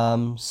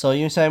 So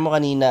yung sabi mo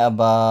kanina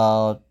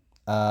about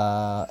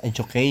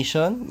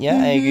education,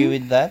 yeah, I agree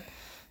with that.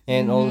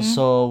 And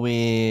also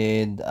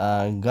with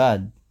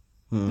God.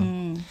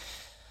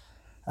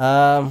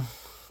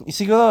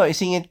 Siguro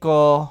isingit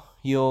ko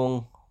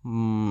yung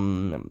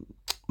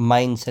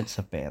mindset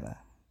sa pera.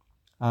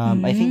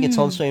 I think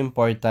it's also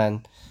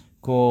important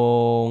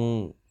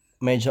kung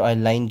medyo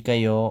aligned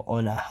kayo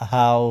on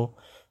how,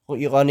 kung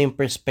ano yung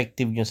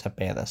perspective nyo sa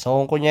pera. So,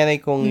 kung kunyari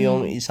kung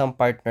yung isang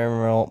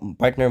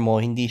partner mo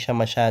hindi siya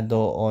masyado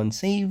on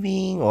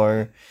saving,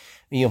 or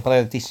yung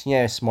priorities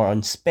niya is more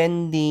on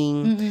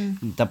spending,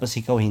 tapos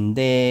ikaw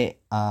hindi,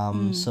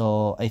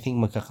 so I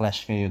think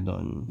magka-clash kayo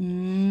doon.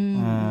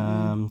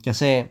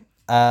 Kasi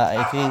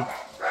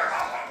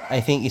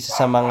I think isa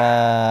sa mga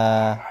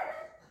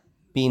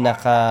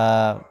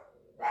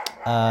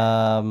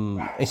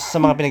isa sa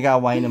mga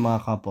pinag-aawayan ng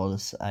mga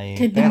couples ay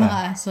Kahit pera. yung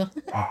mga aso.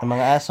 At ng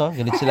mga aso,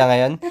 galit sila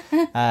ngayon,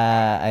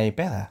 ay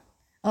pera.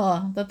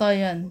 Oo, totoo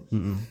yun.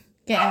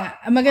 Kaya,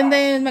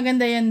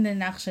 maganda yun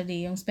din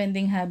actually, yung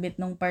spending habit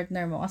ng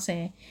partner mo.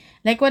 Kasi,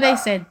 like what I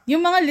said,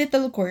 yung mga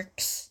little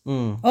quirks,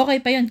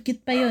 okay pa yun,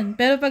 cute pa yun.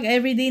 Pero pag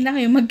everyday na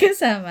kayo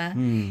magkasama,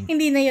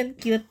 hindi na yun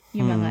cute.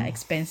 Yung mga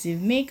expensive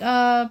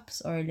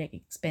makeups, or like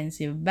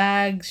expensive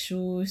bags,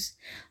 shoes,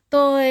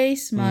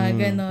 toys, mga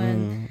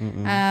ganon.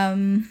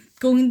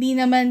 Kung hindi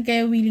naman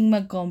kayo willing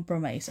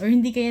mag-compromise, or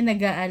hindi kayo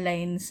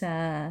nag-a-align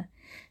sa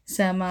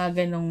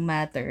mga ganong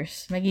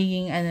matters,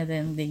 magiging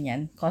din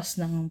yan,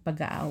 cause ng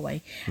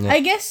pag-aaway. Yeah.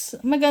 I guess,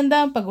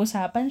 maganda ang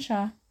pag-usapan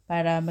siya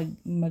para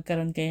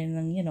magkaroon kayo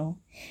ng,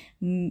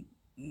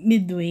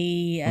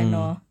 midway,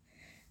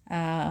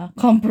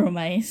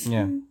 compromise.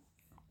 Yeah.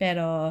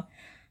 Pero,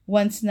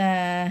 once na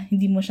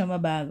hindi mo siya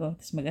mabago,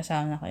 tapos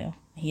mag-asawa na kayo,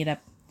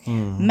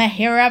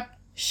 mahirap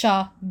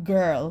siya,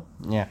 girl.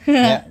 Yeah.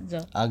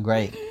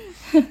 Great.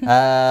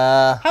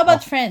 How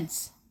about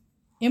friends?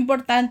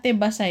 Importante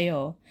ba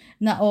sa'yo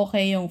na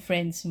okay yung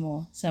friends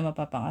mo sa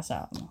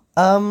mapapangasawa mo?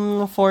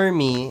 For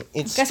me,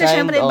 it's kasi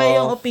syempre iba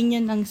yung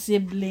opinion ng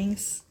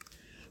siblings,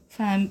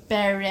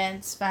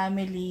 parents,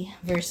 family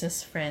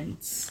versus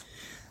friends.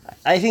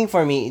 I think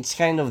for me, it's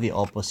kind of the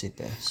opposite.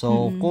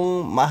 So,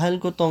 kung mahal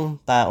ko tong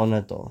tao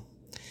na to,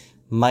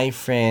 my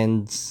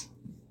friends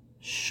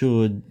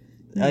should,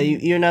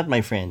 you're not my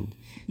friend.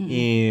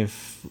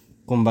 If,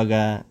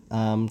 kumbaga,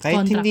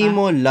 kahit Kontra hindi ka.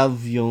 mo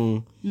love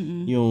yung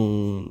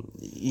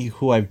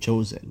who I've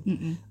chosen,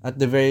 at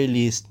the very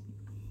least,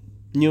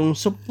 yung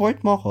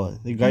support mo ko,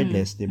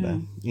 regardless, di ba?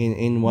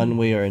 In one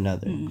way or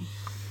another.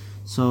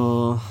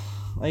 So,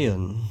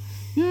 ayun.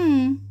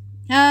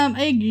 I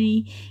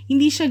agree.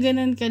 Hindi siya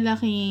ganun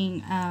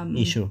kalaking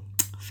Issue.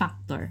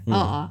 factor.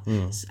 Oo.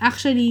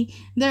 Actually,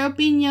 their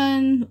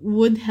opinion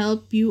would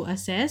help you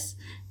assess,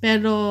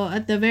 pero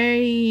at the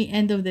very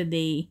end of the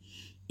day,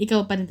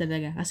 ikaw pa rin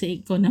talaga. Kasi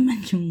ikaw naman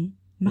yung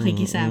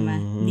makikisama.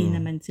 Hindi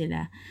naman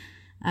sila.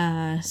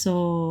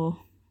 So,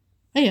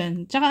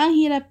 ayun. Tsaka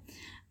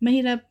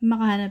mahirap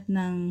makahanap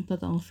ng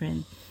totoong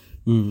friend.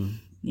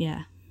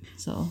 Yeah.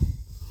 So,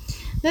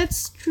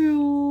 that's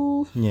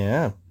true.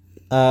 Yeah.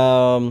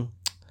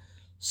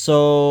 So,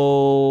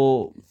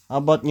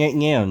 about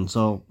ngayon?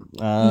 So,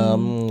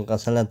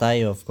 kasal na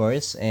tayo, of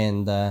course.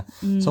 And,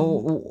 so,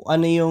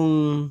 ano yung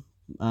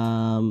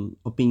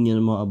opinion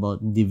mo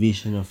about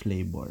division of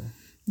labor?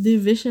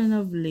 division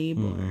of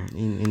labor.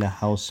 In a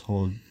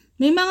household.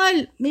 May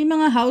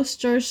mga house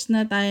chores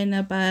na tayo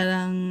na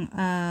parang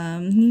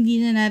hindi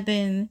naman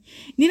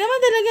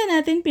talaga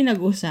natin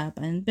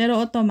pinag-usapan,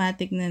 pero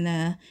automatic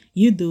na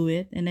you do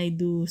it and I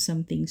do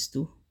some things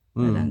too.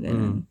 Parang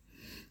ganun.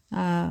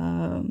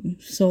 I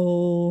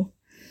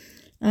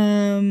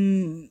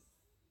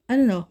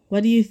don't know.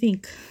 What do you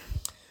think?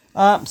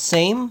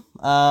 Same.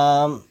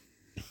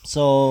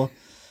 So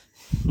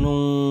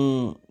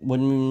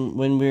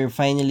when we're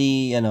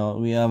finally,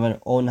 we have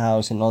our own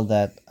house and all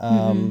that,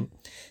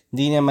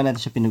 hindi naman natin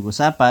siya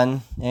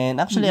pinag-usapan. And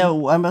actually,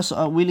 I'm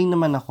willing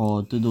naman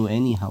ako to do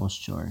any house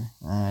chore.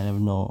 I have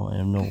no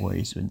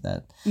worries with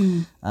that.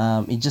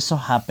 It just so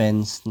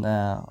happens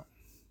na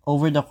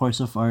over the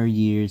course of our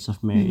years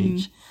of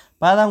marriage,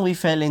 parang we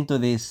fell into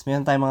this.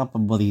 Meron tayong mga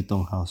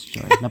paboritong house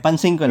chore.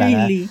 Napansin ko lang,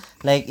 Really?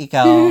 like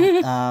ikaw,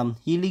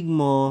 hilig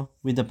mo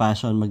with the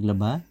passion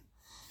maglaba.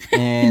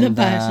 And The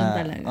passion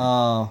talaga.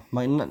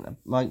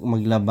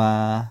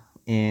 maglaba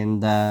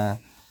and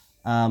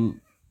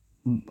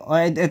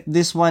at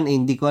this one,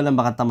 hindi ko alam,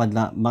 baka tamad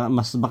lang,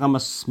 mas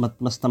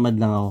tamad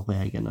lang ako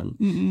kaya ganun.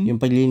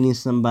 Yung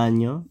paglilinis ng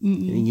banyo,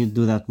 you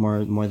do that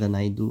more than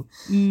I do.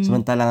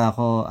 Samantalang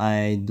ako,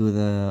 I do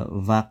the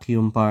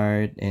vacuum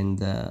part and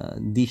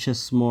the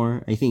dishes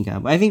more. I think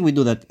we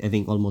do that,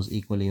 almost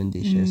equally yung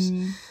dishes.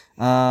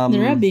 The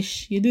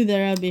rubbish. You do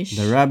the rubbish.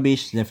 The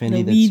rubbish,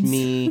 definitely, The that's weeds.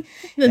 me.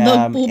 The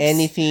dog poops.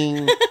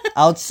 Anything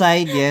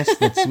outside, yes,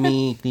 that's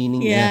me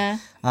cleaning. Yeah.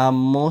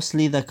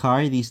 Mostly the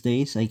car these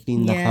days. I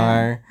clean the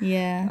car.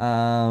 Yeah.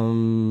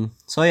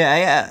 So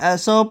yeah,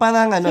 so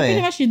parang So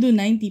pretty much you do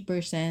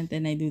 90%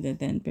 and I do the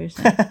 10%.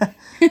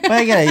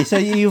 parang ganun.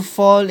 So you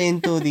fall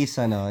into this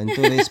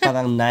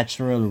parang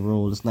natural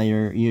roles na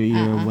you're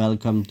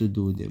welcome to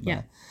do, diba?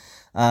 Yeah.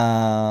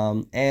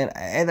 And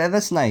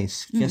that's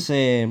nice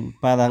kasi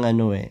parang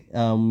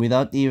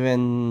without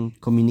even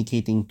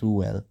communicating too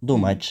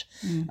much,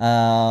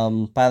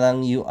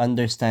 parang you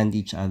understand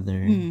each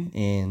other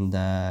and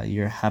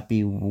you're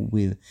happy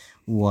with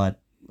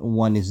what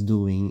one is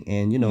doing,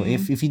 and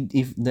if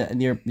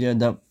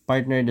the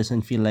partner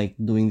doesn't feel like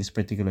doing this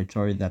particular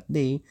chore that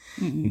day,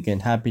 you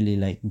can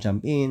happily like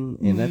jump in,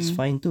 and that's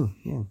fine too.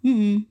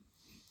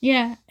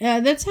 Yeah,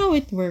 that's how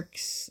it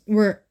works.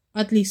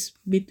 At least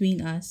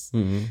between us.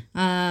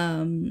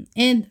 And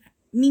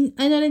I mean,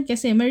 rin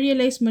kasi,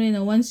 ma-realize mo rin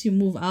na once you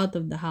move out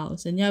of the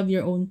house and you have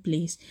your own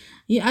place,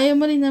 ayaw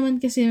mo rin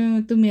naman kasi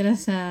tumira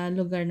sa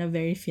lugar na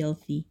very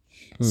filthy.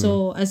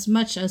 So, as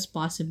much as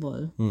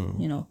possible,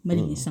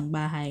 malinis ang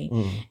bahay.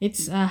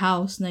 It's a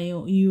house na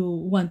you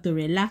want to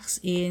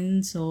relax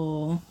in.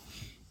 So,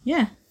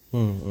 yeah.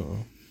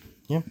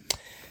 Yeah.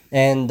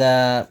 And,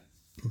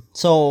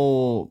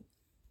 so,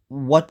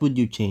 what would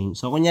you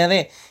change? So,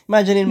 kunyari,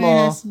 imaginein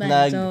mo,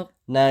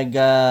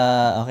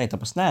 okay,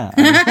 tapos na.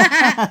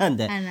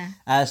 Hindi.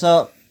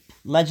 So,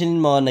 imaginein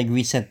mo,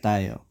 nag-reset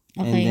tayo.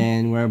 Okay. And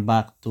then, we're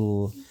back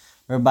to,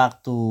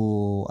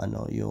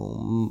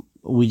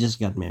 we just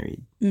got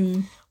married.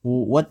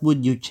 What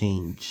would you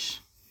change?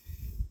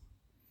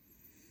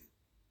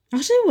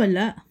 Actually,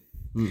 wala.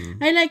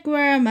 I like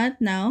where I'm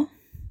at now.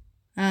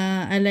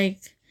 I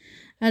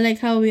like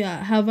how we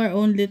have our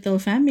own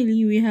little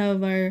family. We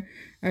have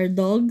our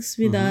dogs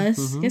with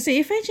us. Kasi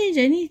if I change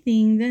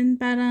anything, then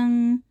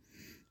parang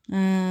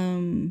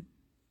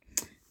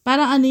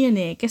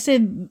kasi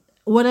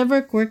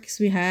whatever quirks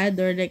we had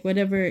or like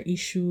whatever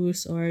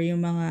issues or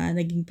yung mga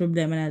naging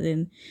problema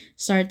natin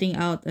starting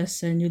out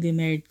as a newly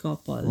married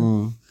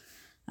couple,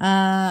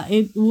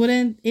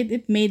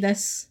 it made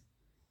us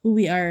who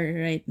we are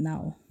right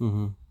now.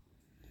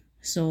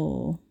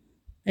 So,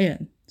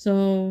 ayun.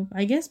 So,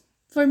 I guess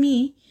for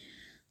me,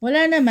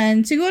 wala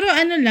naman. Siguro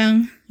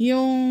lang,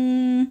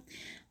 yung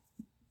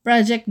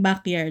project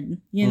backyard.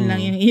 Yun lang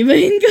yung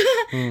ibahin ko.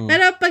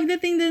 Pero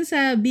pagdating dun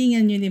sa being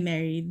a newly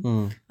married,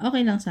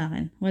 okay lang sa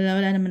akin.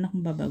 Wala naman akong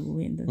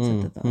babaguhin dun sa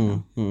totoo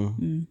lang.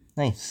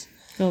 Nice.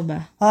 Ikaw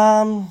ba?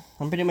 I'm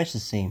pretty much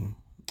the same.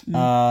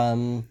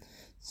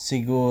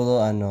 Siguro,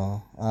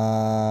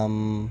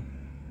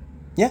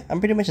 yeah,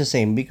 I'm pretty much the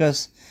same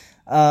because,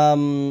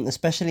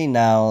 especially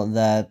now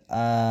that,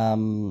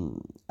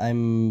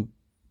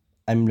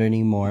 I'm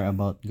learning more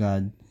about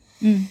God.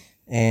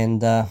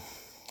 And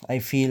I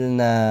feel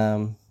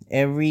na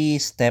every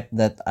step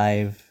that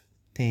I've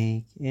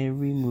taken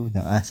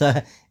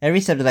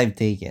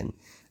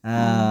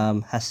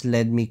has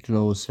led me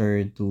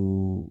closer to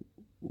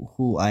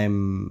who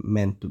I'm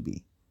meant to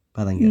be.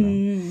 Parang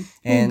gano'n.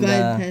 And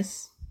God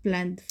has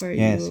planned for you.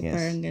 Yes.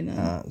 Parang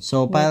gano'n.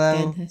 So What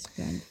parang God has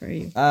planned for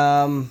you.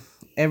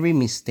 every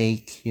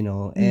mistake,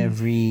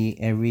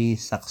 every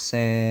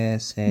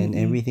success and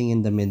everything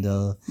in the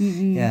middle,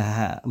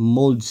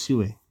 molds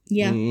you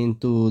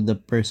into the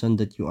person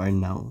that you are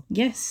now.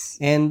 Yes.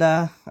 And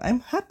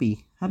I'm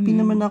happy. Happy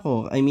naman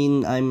ako. I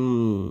mean,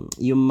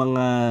 yung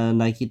mga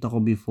nakikita ko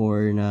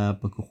before na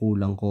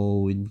pagkukulang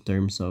ko in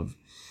terms of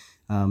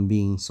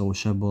being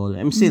sociable.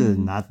 I'm still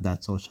not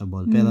that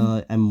sociable,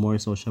 pero I'm more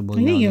sociable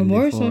I now think you're than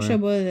more before.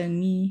 sociable than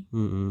me.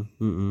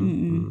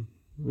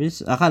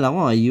 Which, akala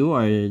ko you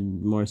are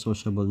more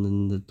sociable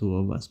than the two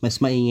of us. Mas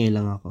maingay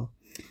lang ako.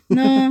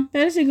 No,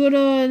 pero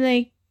siguro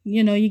like,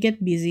 you know, you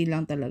get busy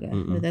lang talaga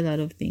with a lot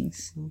of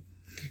things.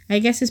 I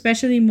guess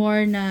especially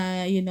more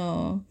na, you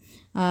know,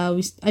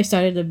 I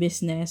started a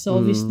business. So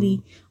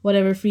obviously,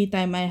 whatever free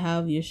time I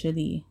have,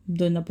 usually,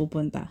 doon na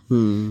pupunta.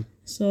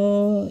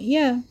 So,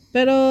 yeah.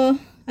 Pero,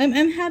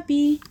 I'm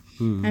happy.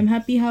 I'm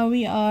happy how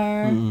we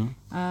are.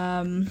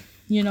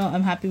 You know,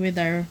 I'm happy with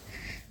our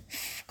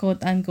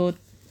quote-unquote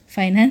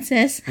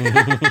finances.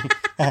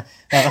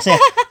 Kasi,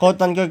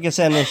 quote-unquote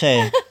kasi ano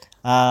siya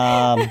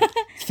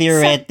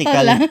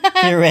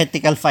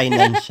theoretical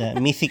finance siya.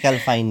 Mythical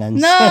finance.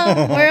 No,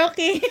 we're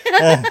okay.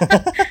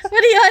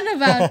 What are you on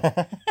about?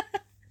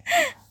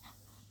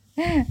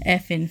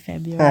 In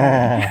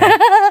February.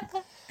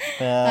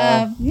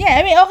 Yeah,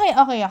 I mean,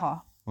 okay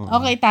ako.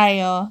 Okay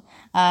tayo.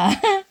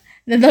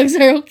 The dogs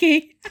are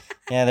okay.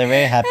 Yeah, they're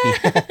very happy.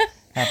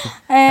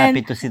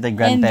 Happy to see the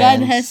grandparents.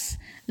 And God has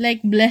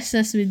like blessed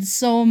us with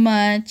so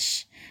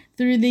much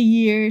through the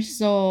years.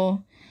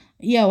 So,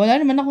 yeah, wala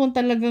naman akong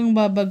talagang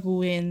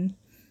babaguhin.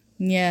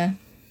 Yeah.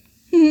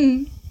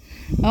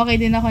 Okay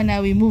din ako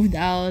na we moved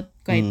out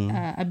quite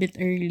a bit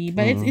early.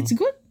 But it's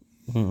good.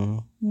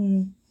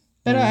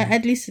 Pero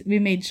at least we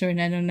made sure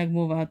na nung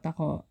nag-move out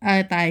ako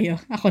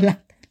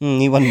lang.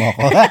 Iwan mo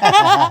ako.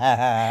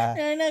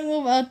 Nung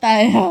nag-move out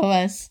tayo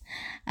was,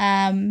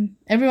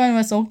 everyone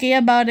was okay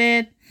about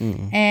it.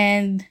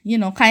 And, you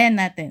know, kaya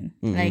natin.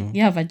 Like,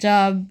 you have a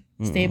job,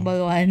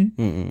 stable one.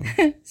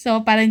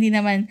 So, parang hindi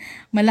naman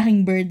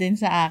malaking burden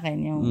sa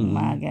akin yung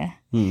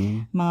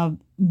mga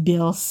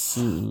bills.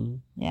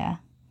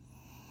 Yeah.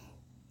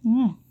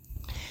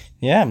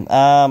 Yeah,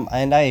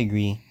 and I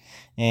agree.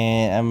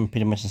 And I'm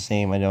pretty much the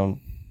same. I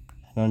don't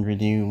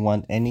really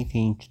want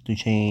anything to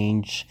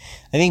change.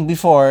 I think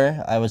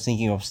before, I was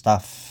thinking of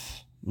stuff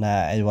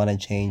na I want to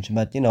change.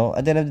 But, you know,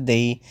 at the end of the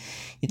day,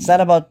 it's not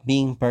about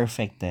being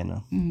perfect.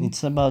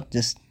 It's about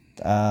just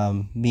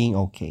being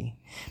okay.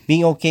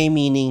 Being okay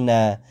meaning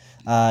na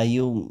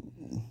you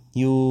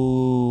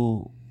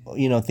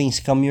know, things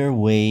come your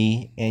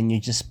way and you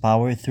just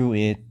power through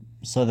it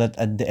so that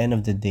at the end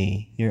of the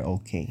day, you're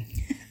okay.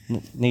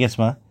 Nigets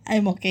mo?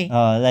 I'm okay.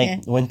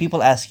 When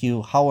people ask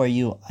you, how are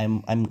you?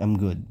 I'm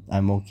good.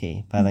 I'm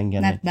okay. Parang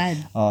ganun. Not bad.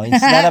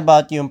 It's not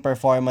about yung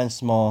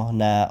performance mo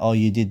na,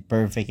 you did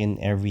perfect in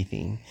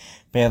everything.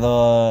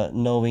 Pero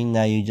knowing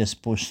na you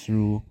just push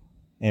through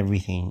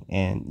everything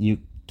and you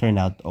turn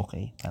out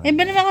okay.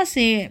 Iba naman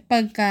kasi,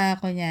 pagka,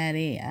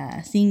 kunyari,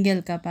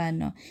 single ka pa,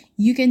 no,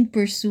 you can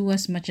pursue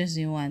as much as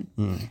you want.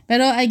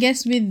 Pero I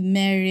guess with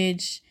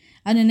marriage,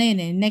 ano na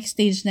yun next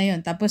stage na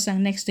yun. Tapos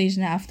ang next stage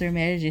na after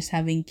marriage is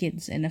having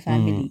kids and a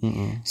family.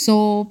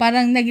 So,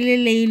 parang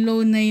nagle-lay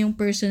low na yung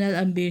personal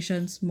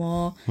ambitions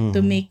mo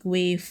to make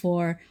way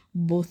for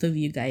both of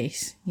you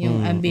guys.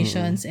 Yung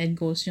ambitions and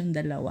goals yung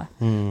dalawa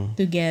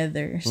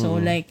together.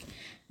 So, like,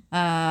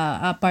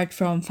 apart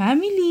from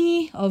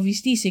family,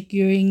 obviously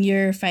securing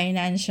your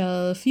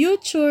financial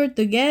future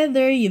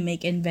together, you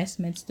make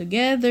investments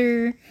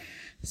together.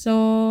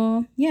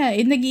 So, yeah,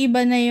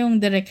 nag-iiba na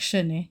yung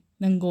direction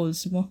ng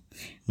goals mo.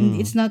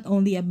 It's not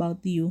only about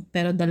you,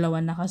 pero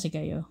dalawa na kasi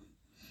kayo.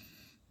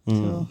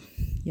 So,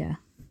 yeah.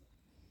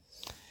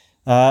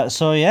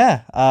 So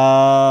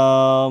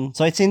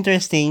it's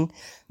interesting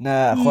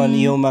na kung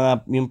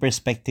yung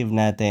perspective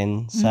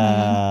natin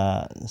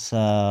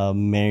sa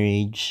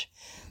marriage.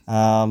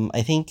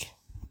 I think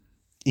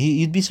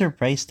you'd be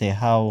surprised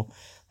how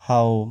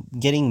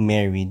getting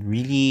married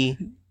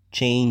really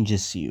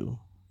changes you.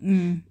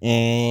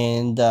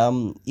 And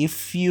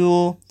if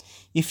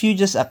you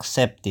just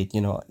accept it,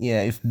 you know,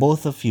 if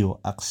both of you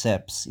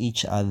accepts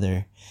each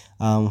other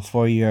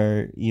for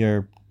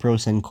your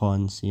pros and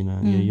cons, you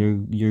know,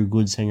 your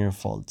goods and your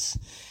faults,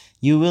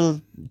 you will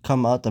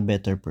come out a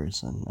better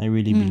person. I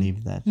really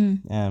believe that.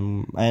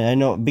 I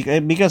know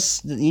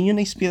because yun yung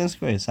experience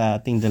ko sa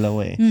ating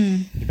dalawa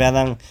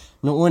Parang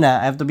nung una,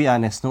 I have to be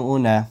honest, nung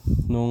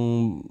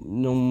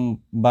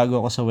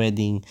bago ako sa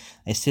wedding,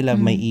 I still have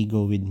my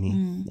ego with me.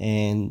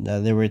 And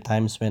there were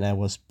times when I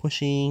was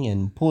pushing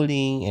and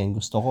pulling and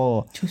gusto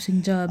ko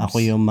choosing jobs.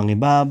 Ako yung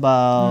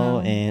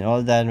mangibabaw and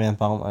all that. When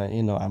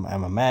you know,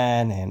 I'm a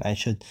man and I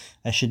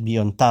should be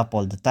on top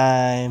all the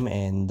time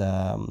and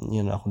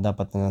you know, ako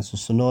dapat na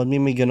susunod.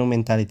 May ganung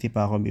mentality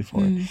pa ako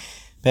before.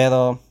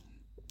 Pero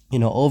you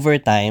know, over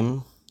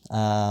time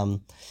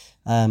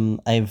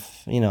I've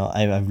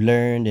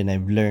learned and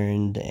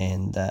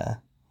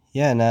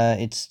and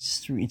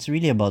it's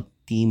really about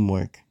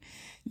teamwork.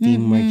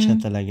 Teamwork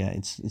siya talaga.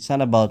 It's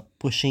not about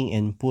pushing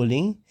and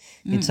pulling.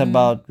 It's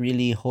about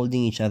really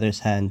holding each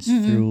other's hands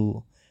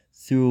through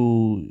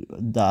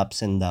the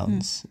ups and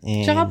downs.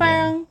 And tsaka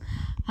parang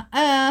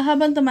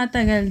habang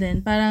tumatagal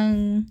din,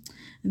 parang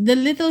the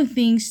little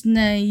things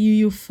na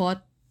you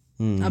fought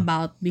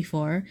about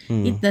before,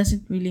 it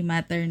doesn't really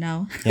matter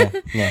now.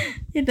 Yeah.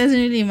 It doesn't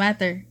really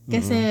matter.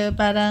 Kasi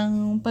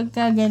parang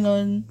pagka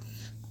ganun,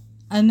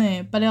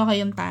 pareho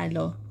kayong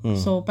talo.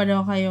 So,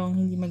 pareho kayong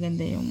hindi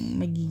maganda yung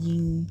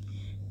magiging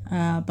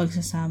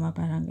pagsasama,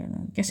 parang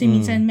ganun. Kasi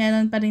minsan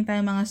meron pa rin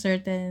tayong mga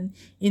certain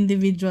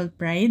individual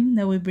pride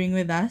na we bring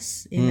with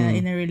us in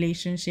a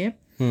relationship.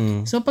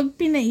 So, pag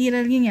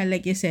pinairal yun nga,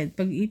 like you said,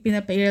 pag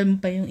pinapairal mo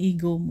pa yung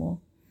ego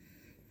mo,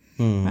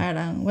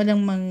 parang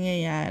walang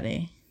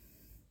mangyayari.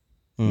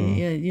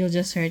 You'll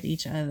just hurt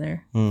each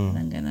other.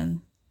 Parang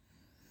ganun.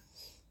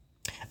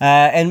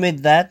 And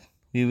with that,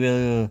 we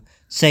will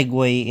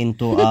segue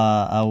into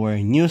our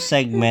new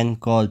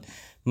segment called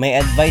May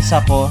Advice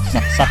Ako,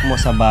 Saksak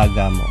Mo sa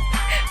Baga Mo.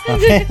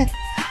 Okay?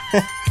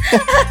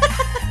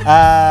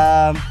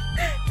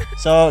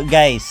 So,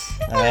 guys,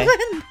 okay?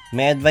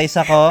 May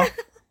advice ako.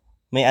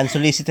 May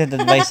unsolicited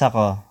advice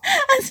ako.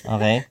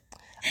 Okay?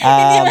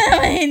 Hindi mo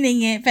naman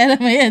hiningi, pero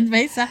may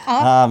advice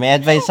ako. May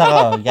advice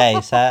ako,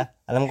 guys, ha?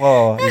 Alam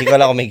ko, hindi ko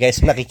alam kung may guys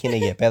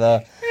nakikinig eh.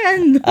 Pero,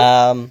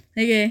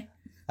 Okay.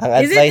 ang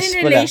Is advice it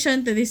in ko lang,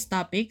 relation to this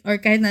topic or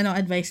kahit na anong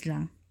advice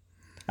lang?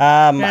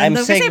 I'm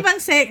Kasi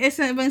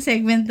ibang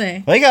segment to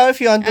eh. Well, ikaw,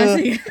 if you want to,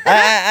 sige.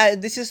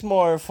 this is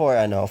more for,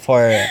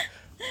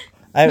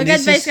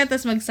 Mag-advise ka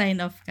tapos mag-sign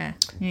off ka.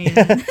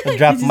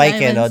 drop This is mic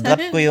Ivan's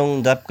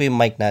drop ko yung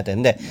mic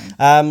natin. Hindi.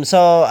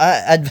 So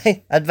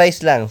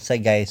advice lang sa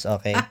guys,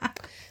 okay?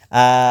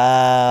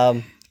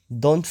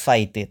 Don't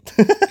fight it.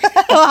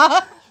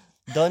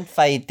 Don't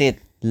fight it.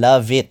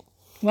 Love it.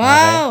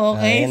 Wow,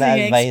 okay. Yun ang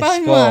Sige, advice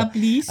expound ko. mo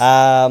please.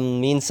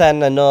 Minsan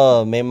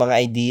may mga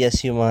ideas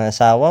yung mga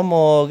asawa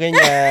mo,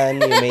 ganyan.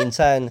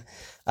 Minsan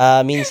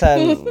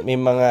may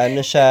mga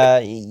siya,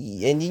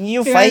 and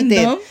you fight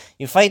it. Random?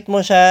 You fight mo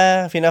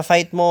siya,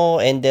 fina-fight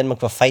mo, and then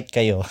magpa-fight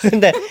kayo.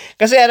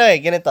 Kasi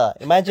ganito,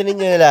 imagine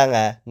niyo lang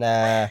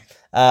na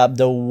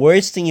the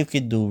worst thing you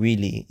could do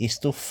really is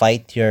to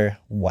fight your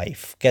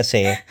wife.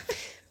 Kasi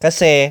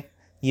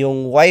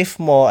yung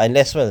wife mo,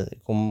 unless,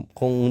 kung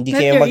hindi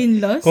Not kayo your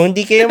in-laws? kung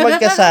hindi kayo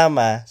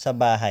magkasama sa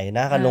bahay,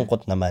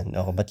 nakakalungkot naman.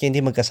 Okay, ba't kayo hindi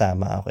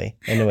magkasama? Okay,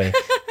 anyway.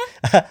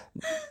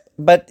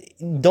 But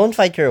don't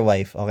fight your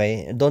wife,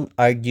 okay? Don't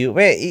argue.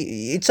 Well,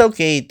 it's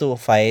okay to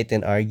fight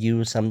and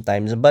argue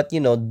sometimes, but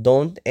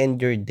don't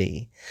end your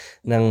day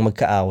nang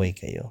magkaaway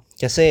kayo.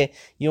 Kasi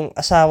yung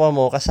asawa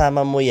mo,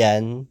 kasama mo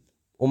yan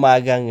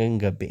umaga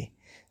hanggang gabi.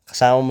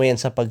 Kasama mo yan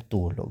sa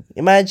pagtulog.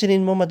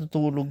 Imaginein mo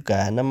matutulog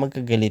ka na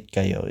magkagalit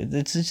kayo.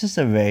 It's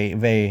just a very,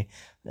 very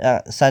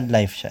sad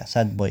life siya.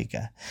 Sad boy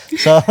ka.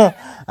 So,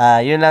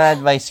 yun lang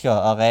advice ko,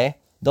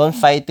 okay? Don't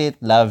fight it,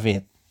 love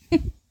it.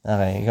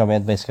 Okay, ikaw may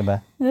advice ka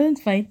ba? Don't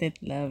fight it,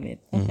 love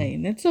it.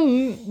 Okay, that's so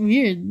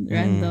weird,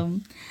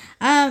 random.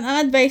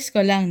 Ang advice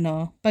ko lang,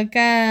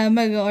 pagka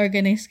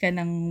mag-organize ka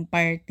ng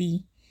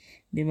party,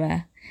 di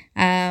ba?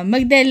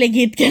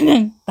 Mag-delegate ka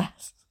ng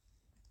task.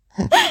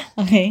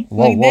 Okay?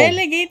 Wow.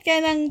 Mag-delegate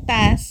ka ng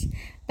task,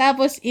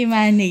 tapos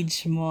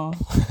i-manage mo.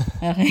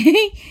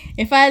 Okay?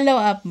 I-follow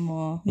up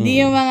mo.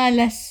 Hindi yung mga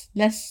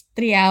last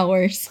 3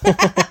 hours.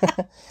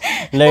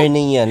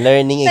 Learning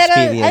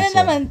experience. Pero,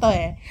 naman to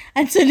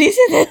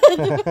unsolicited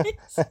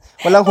advice.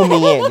 Walang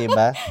humingi, di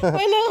ba?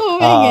 Walang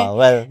humingi.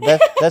 Well,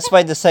 that's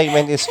why the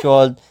segment is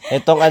called,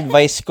 itong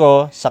advice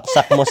ko,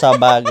 saksak mo sa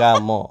baga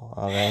mo.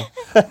 Okay?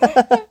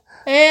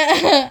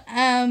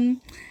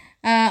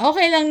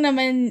 Okay lang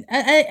naman.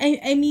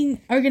 I mean,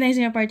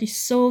 organizing a party is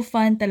so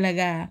fun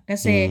talaga.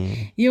 Kasi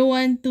you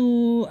want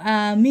to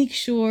make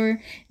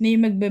sure na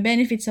yung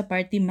magbe-benefit sa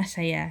party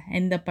masaya.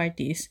 And the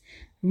party is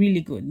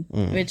really good.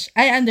 Which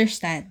I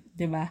understand.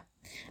 Diba?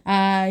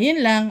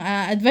 Yun lang.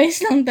 Advice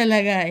lang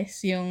talaga is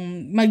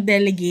yung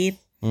mag-delegate.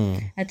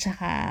 At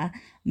saka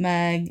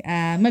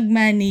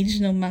mag-manage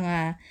ng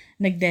mga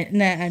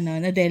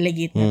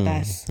na-delegate na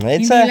task.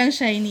 Hindi lang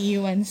siya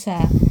iniiwan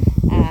sa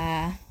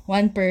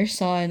one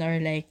person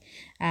or like,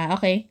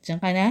 okay, dyan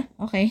ka na?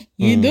 Okay,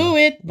 you do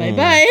it.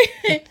 Bye-bye.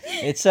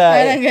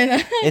 Parang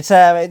gano'n.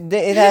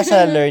 It has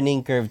a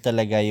learning curve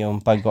talaga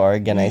yung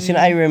pag-organize.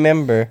 I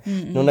remember,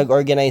 nung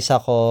nag-organize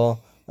ako,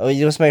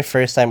 it was my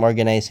first time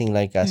organizing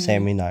like a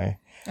seminar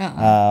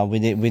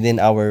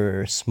within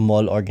our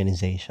small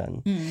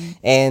organization.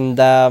 And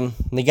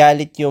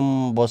nagalit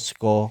yung boss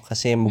ko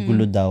kasi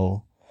magulo daw.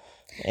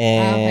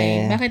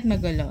 Okay, bakit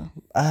magulo?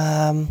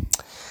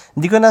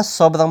 Hindi ko na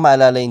sobrang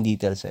maalala yung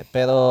details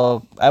pero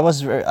I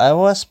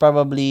was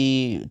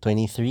probably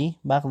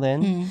 23 back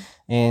then,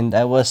 and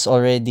I was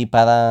already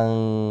parang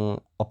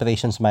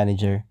operations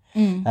manager,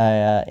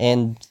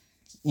 and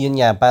yun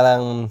nga,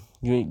 parang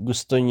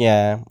gusto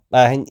niya,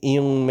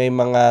 yung may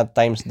mga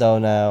times daw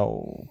na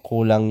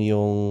kulang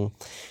yung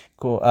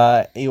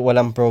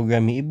walang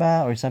program yung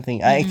iba or something.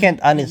 I can't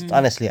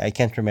honestly I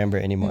can't remember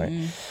anymore.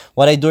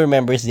 What I do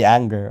remember is the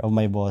anger of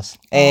my boss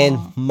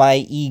and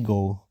my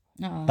ego.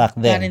 Back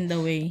then. Got in the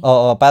way.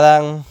 Oo,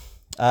 parang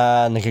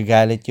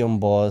nagagalit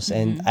yung boss,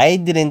 and I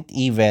didn't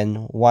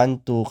even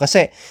want to,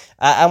 kasi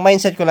ang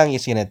mindset ko lang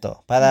is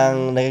ganito,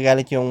 parang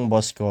nagagalit yung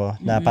boss ko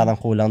na parang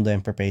kulang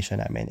doon yung preparation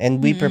namin, and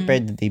we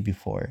prepared the day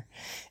before,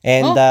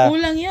 and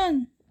kulang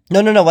yun.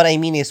 No. What I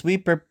mean is, we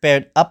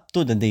prepared up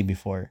to the day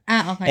before.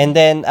 Okay. And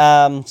then,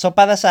 so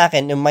para sa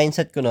akin, yung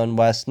mindset ko noon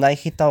was,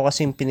 nakikita ko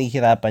kasi yung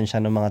pinaghirapan siya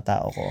ng mga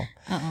tao ko.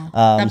 Oo.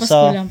 Tapos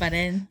kulang pa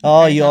rin.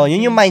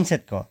 Yun yung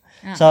mindset ko.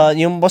 So,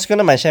 yung boss ko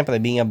naman, syempre,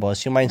 being a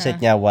boss, yung mindset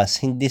niya was,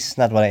 this is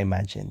not what I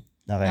imagined.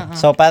 Okay?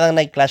 So, parang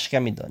nag-clash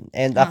kami doon.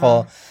 And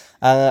ako,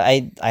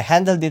 I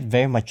handled it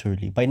very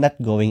maturely by not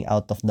going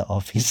out of the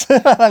office.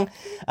 Parang,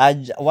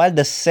 while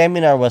the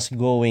seminar was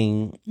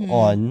going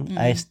on,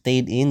 I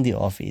stayed in the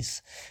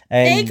office.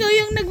 And, ikaw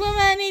yung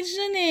nagmamanage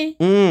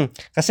nun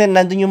kasi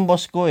nandun yung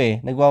boss ko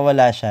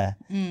nagwawala siya.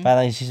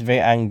 Parang she's very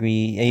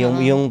angry.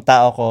 Yung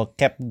tao ko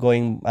kept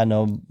going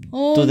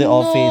to the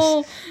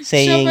office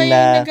saying siya ba na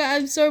yung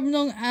nag-absorb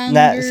ng anger?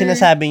 Na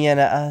sinasabi niya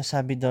na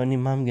sabi daw ni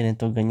ma'am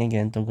ganito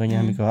ganyan.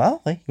 Sabi ko,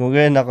 okay,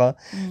 gugawin ako.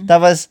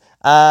 Tapos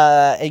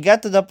it got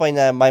to the point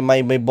na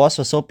my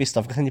boss was so pissed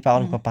off kasi hindi pa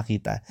ako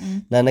nagpapakita.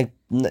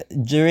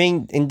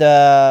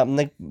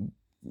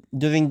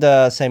 During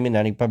the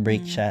seminar,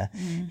 nagpa-break siya.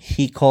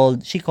 She called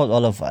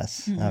all of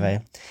us.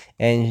 Okay?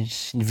 And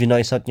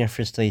vinoise out niya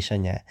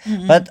frustration niya.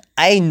 But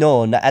I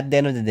know na at the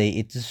end of the day,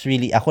 it is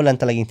really, ako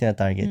lang talagang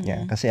tina-target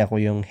niya. Kasi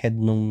ako yung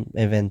head nung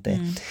event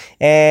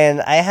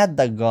And I had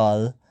the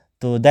gall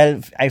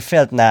dahil I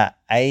felt na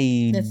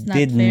I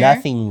did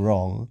nothing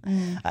wrong.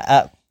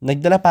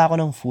 Nagdala pa ako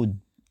ng food.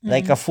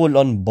 Like a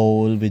full-on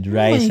bowl with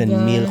rice and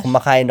meal.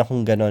 Kumakain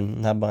akong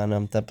ganon.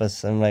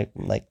 Tapos I'm like,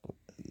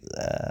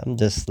 I'm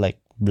just like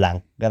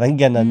blank.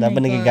 Ganon.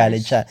 Habang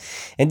nagagalit siya.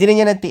 Hindi na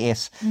niya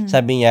natiis.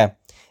 Sabi niya,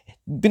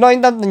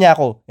 pinointant na niya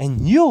ako.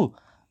 And you,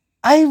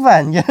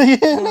 Ivan!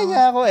 Yan na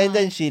niya ako. And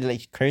then she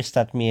like cursed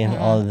at me and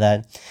all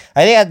that.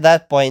 I think at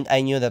that point,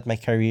 I knew that my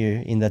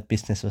career in that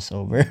business was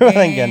over.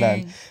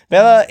 Ganon.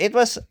 Pero it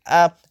was,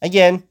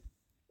 again,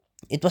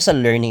 it was a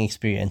learning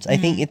experience. I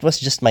think it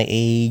was just my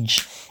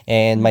age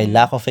and my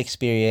lack of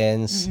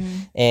experience.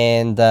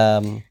 And,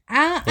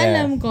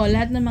 alam ko,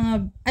 lahat ng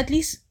mga, at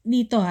least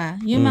dito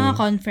yung mga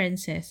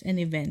conferences and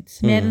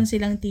events, meron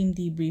silang team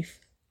debrief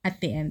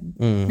at the end.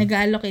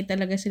 Nag-allocate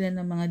talaga sila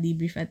ng mga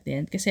debrief at the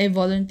end. Kasi I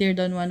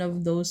volunteered on one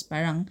of those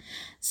parang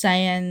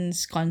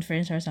science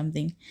conference or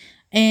something.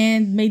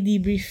 And may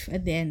debrief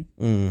at the end.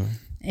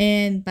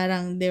 And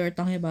parang they were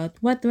talking about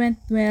what went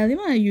well,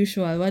 yung mga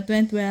usual, what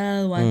went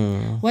well,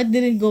 what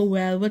didn't go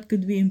well, what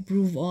could we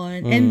improve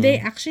on. And they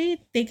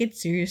actually take it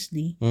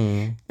seriously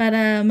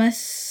para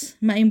mas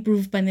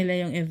ma-improve pa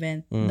nila yung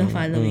event the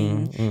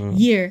following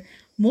year.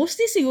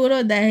 Mostly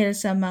siguro dahil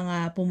sa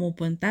mga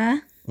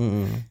pumupunta,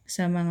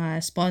 sa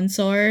mga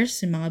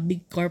sponsors, yung mga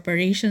big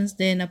corporations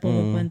din na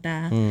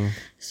pumupunta.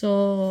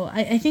 So,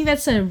 I think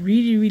that's a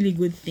really, really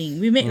good thing.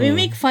 We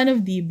make fun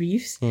of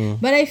debriefs,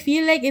 but I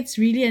feel like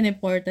it's really an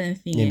important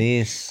thing. It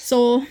is.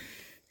 So,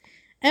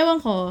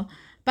 ewan ko,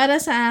 para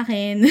sa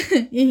akin,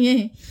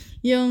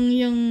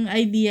 yung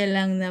idea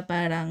lang na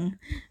parang,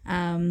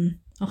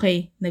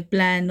 okay,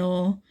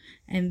 nagplano,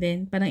 and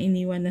then parang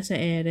iniwan na sa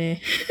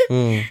ere.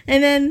 And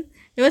then,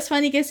 it was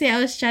funny kasi I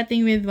was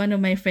chatting with one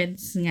of my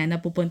friends nga na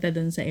pupunta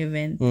dun sa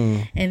event.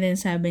 And then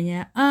sabi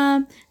niya,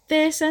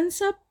 san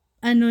sa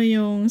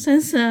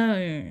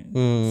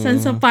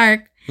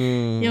park,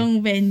 yung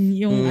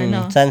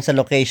San sa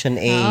location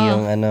A,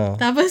 yung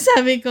ano. Tapos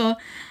sabi ko,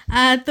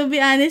 to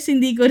be honest,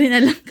 hindi ko rin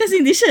alam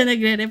kasi hindi siya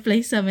nagre-reply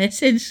sa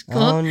message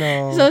ko. Oh,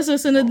 no. So,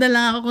 susunod na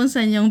lang ako kung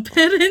saan yung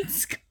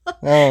parents ko.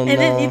 Oh, And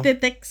no. then,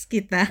 ite-text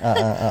kita.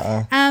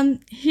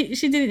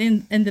 She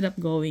didn't ended up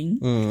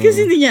going.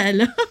 Kasi hindi niya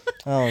alam.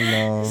 Oh,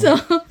 no. So,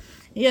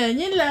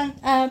 yun lang.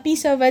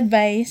 Piece of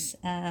advice,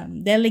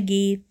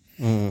 delegate,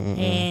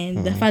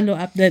 and follow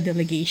up the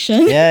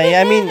delegation.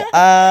 Yeah, I mean,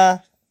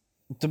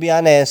 to be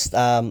honest,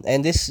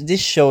 and this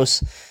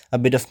shows a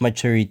bit of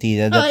maturity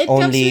that it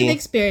comes with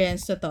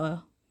experience,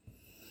 totoo.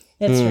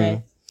 That's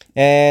right.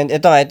 And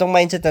itong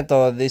mindset na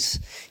to, this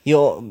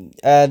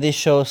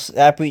shows,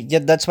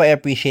 that's why I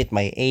appreciate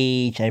my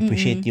age, I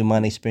appreciate yung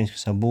mga experience ko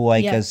sa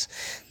buhay, because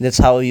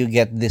that's how you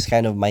get this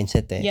kind of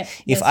mindset Yeah,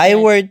 If I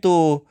were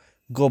to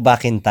go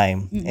back in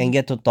time and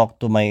get to talk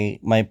to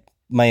myself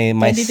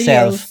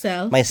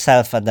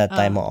at that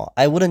time,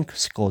 I wouldn't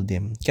scold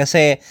him.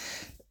 Kasi,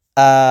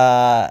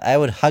 I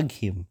would hug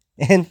him.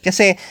 And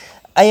kasi,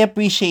 I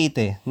appreciate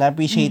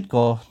na-appreciate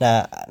ko,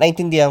 na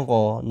naintindihan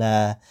ko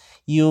na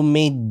you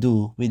made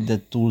do with the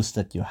tools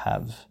that you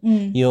have.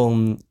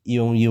 Yung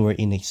you were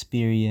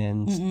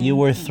inexperienced. You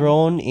were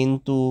thrown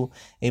into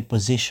a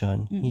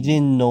position you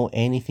didn't know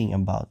anything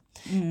about.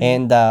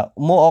 And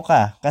umuo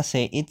ka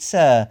kasi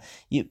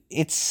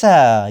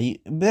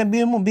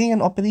being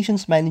an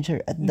operations manager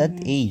at that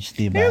age,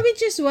 diba? Pero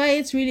which is why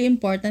it's really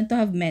important to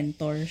have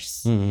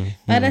mentors.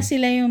 Para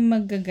sila yung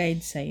mag-guide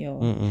sa'yo.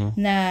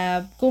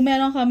 Na kung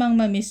meron ka mang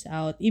ma-miss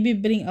out,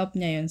 i-bring up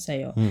niya yun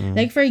sa'yo.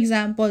 Like for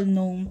example,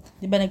 nung,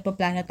 di ba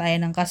nagpaplano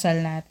tayo ng kasal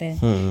natin.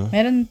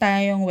 Meron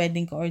tayong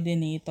wedding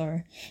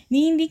coordinator.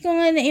 Hindi ko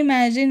nga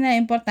na-imagine na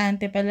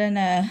importante pala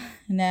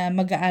na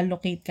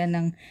mag-allocate ka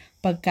ng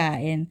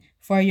pagkain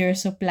for your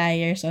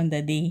suppliers on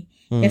the day.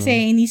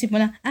 Kasi inisip mo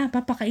lang,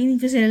 papakainin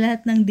ko sila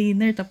lahat ng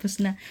dinner tapos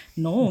na.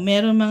 No,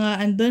 meron mga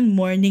andun,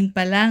 morning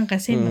pa lang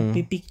kasi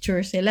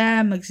magpipicture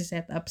sila,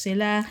 magsiset up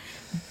sila,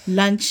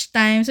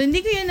 lunchtime. So, hindi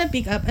ko yun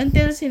na-pick up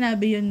until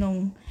sinabi yun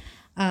nung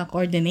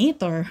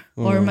coordinator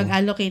or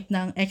mag-allocate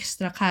ng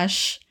extra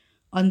cash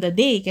on the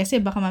day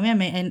kasi baka mamaya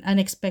may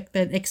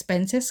unexpected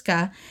expenses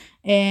ka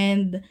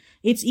and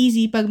it's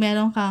easy pag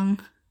meron kang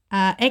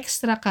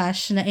extra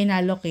cash na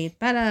inallocate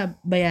para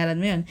bayaran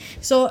mo yun.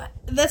 So,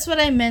 that's what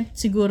I meant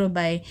siguro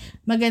by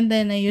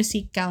maganda na you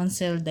seek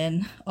counsel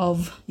then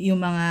of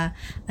yung mga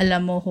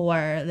alam mo who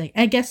are like,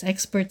 I guess,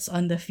 experts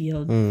on the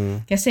field.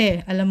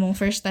 Kasi alam mo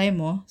first time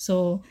mo,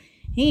 so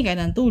hingi ka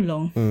ng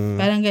tulong.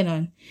 Parang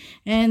ganon.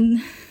 And,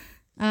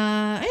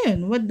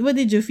 ayun, what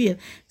did you feel?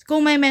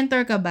 Kung may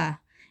mentor ka ba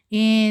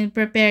in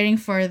preparing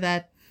for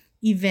that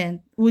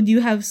event, would you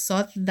have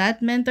sought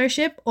that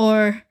mentorship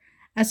or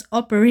as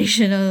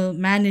operational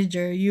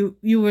manager, you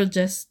will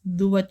just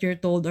do what you're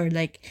told or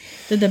like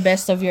to the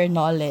best of your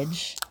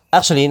knowledge?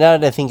 Actually, now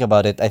that I think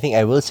about it, I think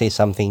I will say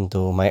something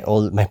to my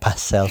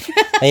past self,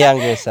 my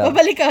younger self.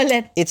 Babalik ka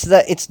ulit. It's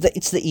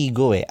the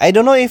ego eh. I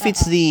don't know if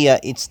it's the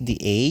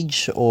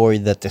age or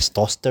the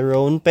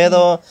testosterone,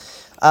 pero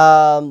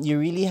you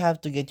really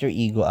have to get your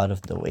ego out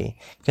of the way.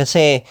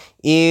 Kasi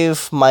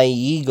if my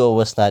ego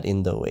was not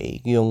in the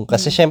way,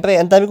 kasi syempre,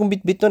 ang dami kong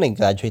bit-bit nun eh.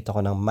 Graduate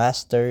ako ng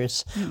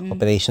masters,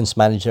 operations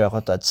manager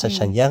ako at such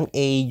a young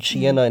age,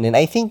 and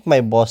I think my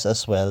boss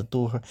as well,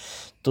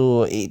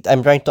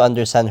 I'm trying to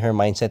understand her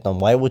mindset on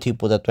why would he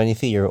put a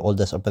 23-year-old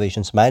as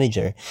operations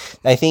manager.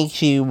 I think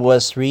she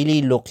was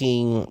really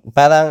looking,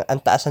 parang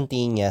ang taas ang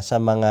tingin niya sa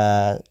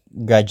mga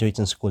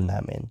graduates ng school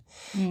namin.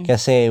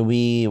 Kasi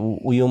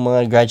yung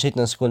mga graduate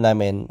ng school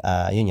namin,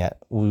 yun nga,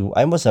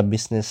 I was a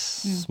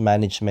business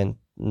management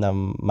na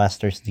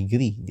master's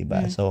degree, di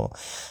ba? So,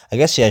 I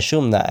guess she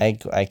assumed na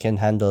I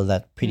can handle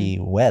that pretty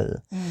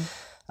well.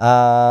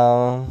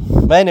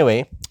 But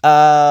anyway,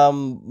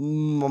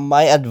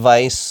 my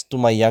advice to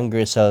my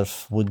younger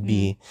self would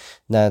be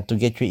to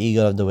get your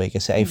ego out of the way.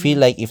 Kasi I feel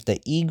like if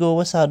the ego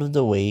was out of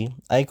the way,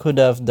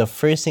 the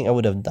first thing I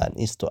would have done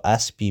is to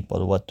ask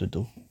people what to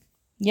do.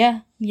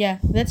 Yeah,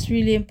 that's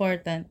really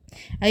important.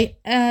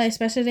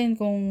 Especially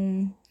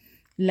kung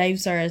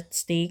lives are at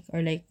stake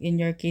or like in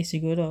your case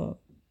siguro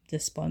the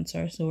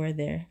sponsors who were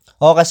there.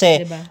 Oh,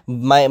 kasi diba?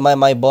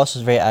 my boss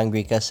was very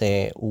angry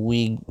kasi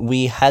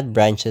we had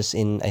branches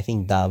in I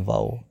think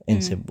Davao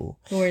and Cebu.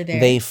 Who were there?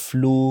 They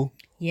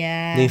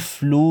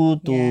flew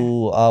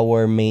to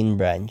our main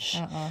branch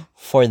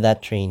for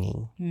that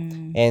training.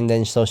 And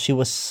then so she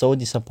was so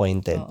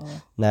disappointed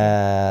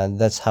na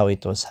that's how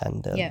it was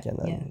handled.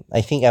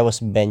 I think I was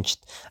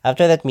benched.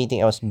 After that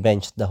meeting, I was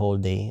benched the whole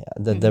day,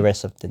 the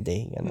rest of the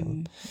day.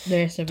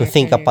 The rest of to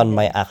think upon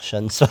my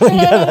actions. So,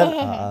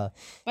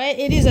 but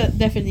it is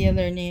definitely a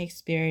learning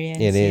experience.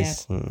 It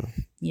is.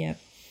 Yep.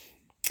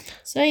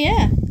 So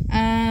yeah,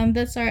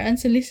 that's our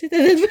unsolicited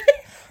advice.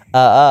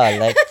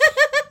 Like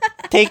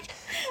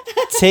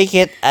take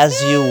it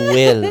as you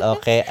will,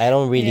 okay? I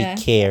don't really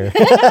care.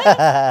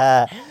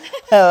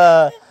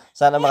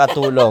 Sana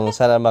makatulong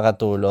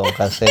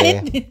kasi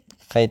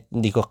kahit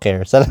hindi ko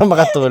care. Sana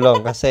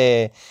makatulong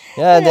kasi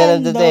at the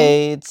end of the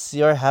day, it's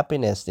your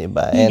happiness,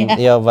 diba? And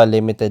you have a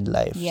limited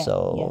life.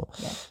 So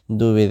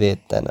do with it,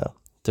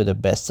 to the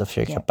best of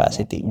your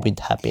capacity with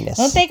happiness.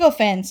 Don't take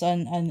offense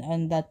on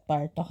that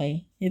part,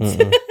 okay? It's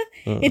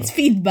it's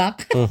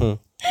feedback.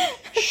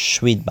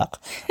 Feedback.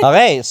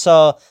 Okay,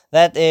 so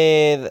that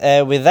is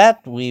with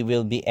that we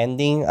will be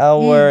ending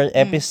our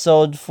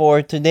episode for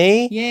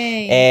today.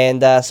 Yay!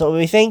 And so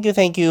we thank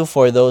you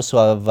for those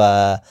who have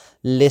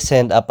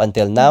listened up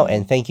until now,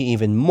 and thank you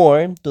even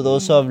more to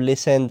those who have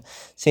listened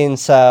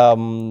since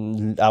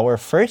our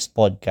first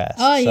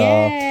podcast. Oh, so,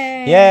 yes.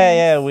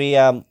 Yeah. We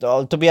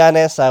to be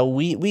honest,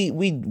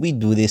 we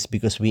do this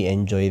because we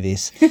enjoy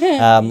this.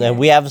 And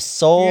we have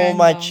so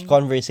much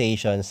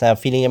conversations na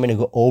feeling namin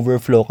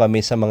nag-overflow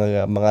kami sa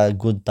mga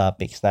good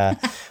topics na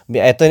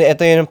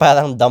ito yung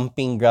parang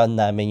dumping ground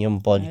namin yung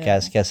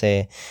podcast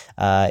kasi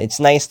it's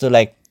nice to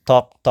like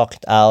talk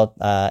it out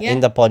in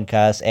the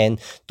podcast and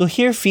to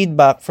hear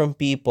feedback from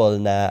people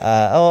na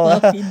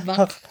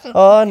feedback.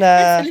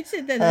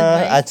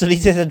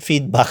 Unsolicited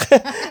feedback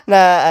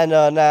na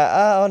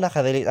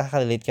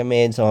nakarelate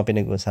kami sa mga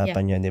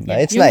pinag-uusapan yun, di ba?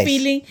 It's yung nice.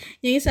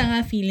 Yung isa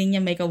nga feeling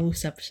niya may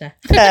kausap siya.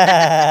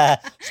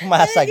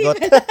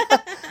 Sumasagot.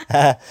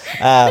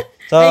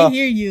 So I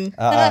hear you.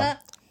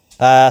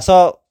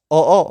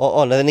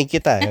 narinig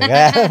kita.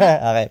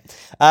 Okay.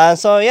 And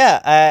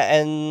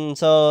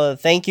so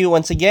thank you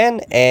once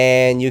again,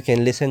 and you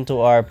can listen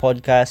to our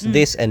podcast,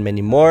 this and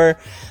many more,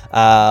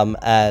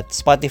 at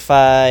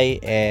Spotify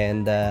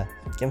and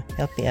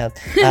help me out,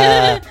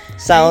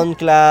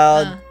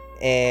 SoundCloud,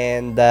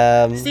 and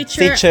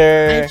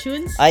Stitcher,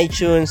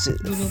 iTunes,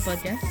 Google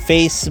Podcast,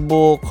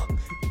 Facebook,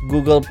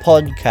 Google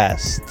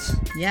Podcasts.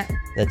 Yeah.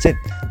 That's it.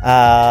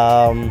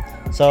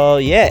 So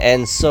yeah,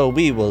 and so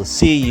we will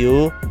see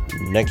you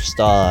next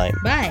time.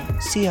 Bye.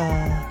 See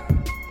ya.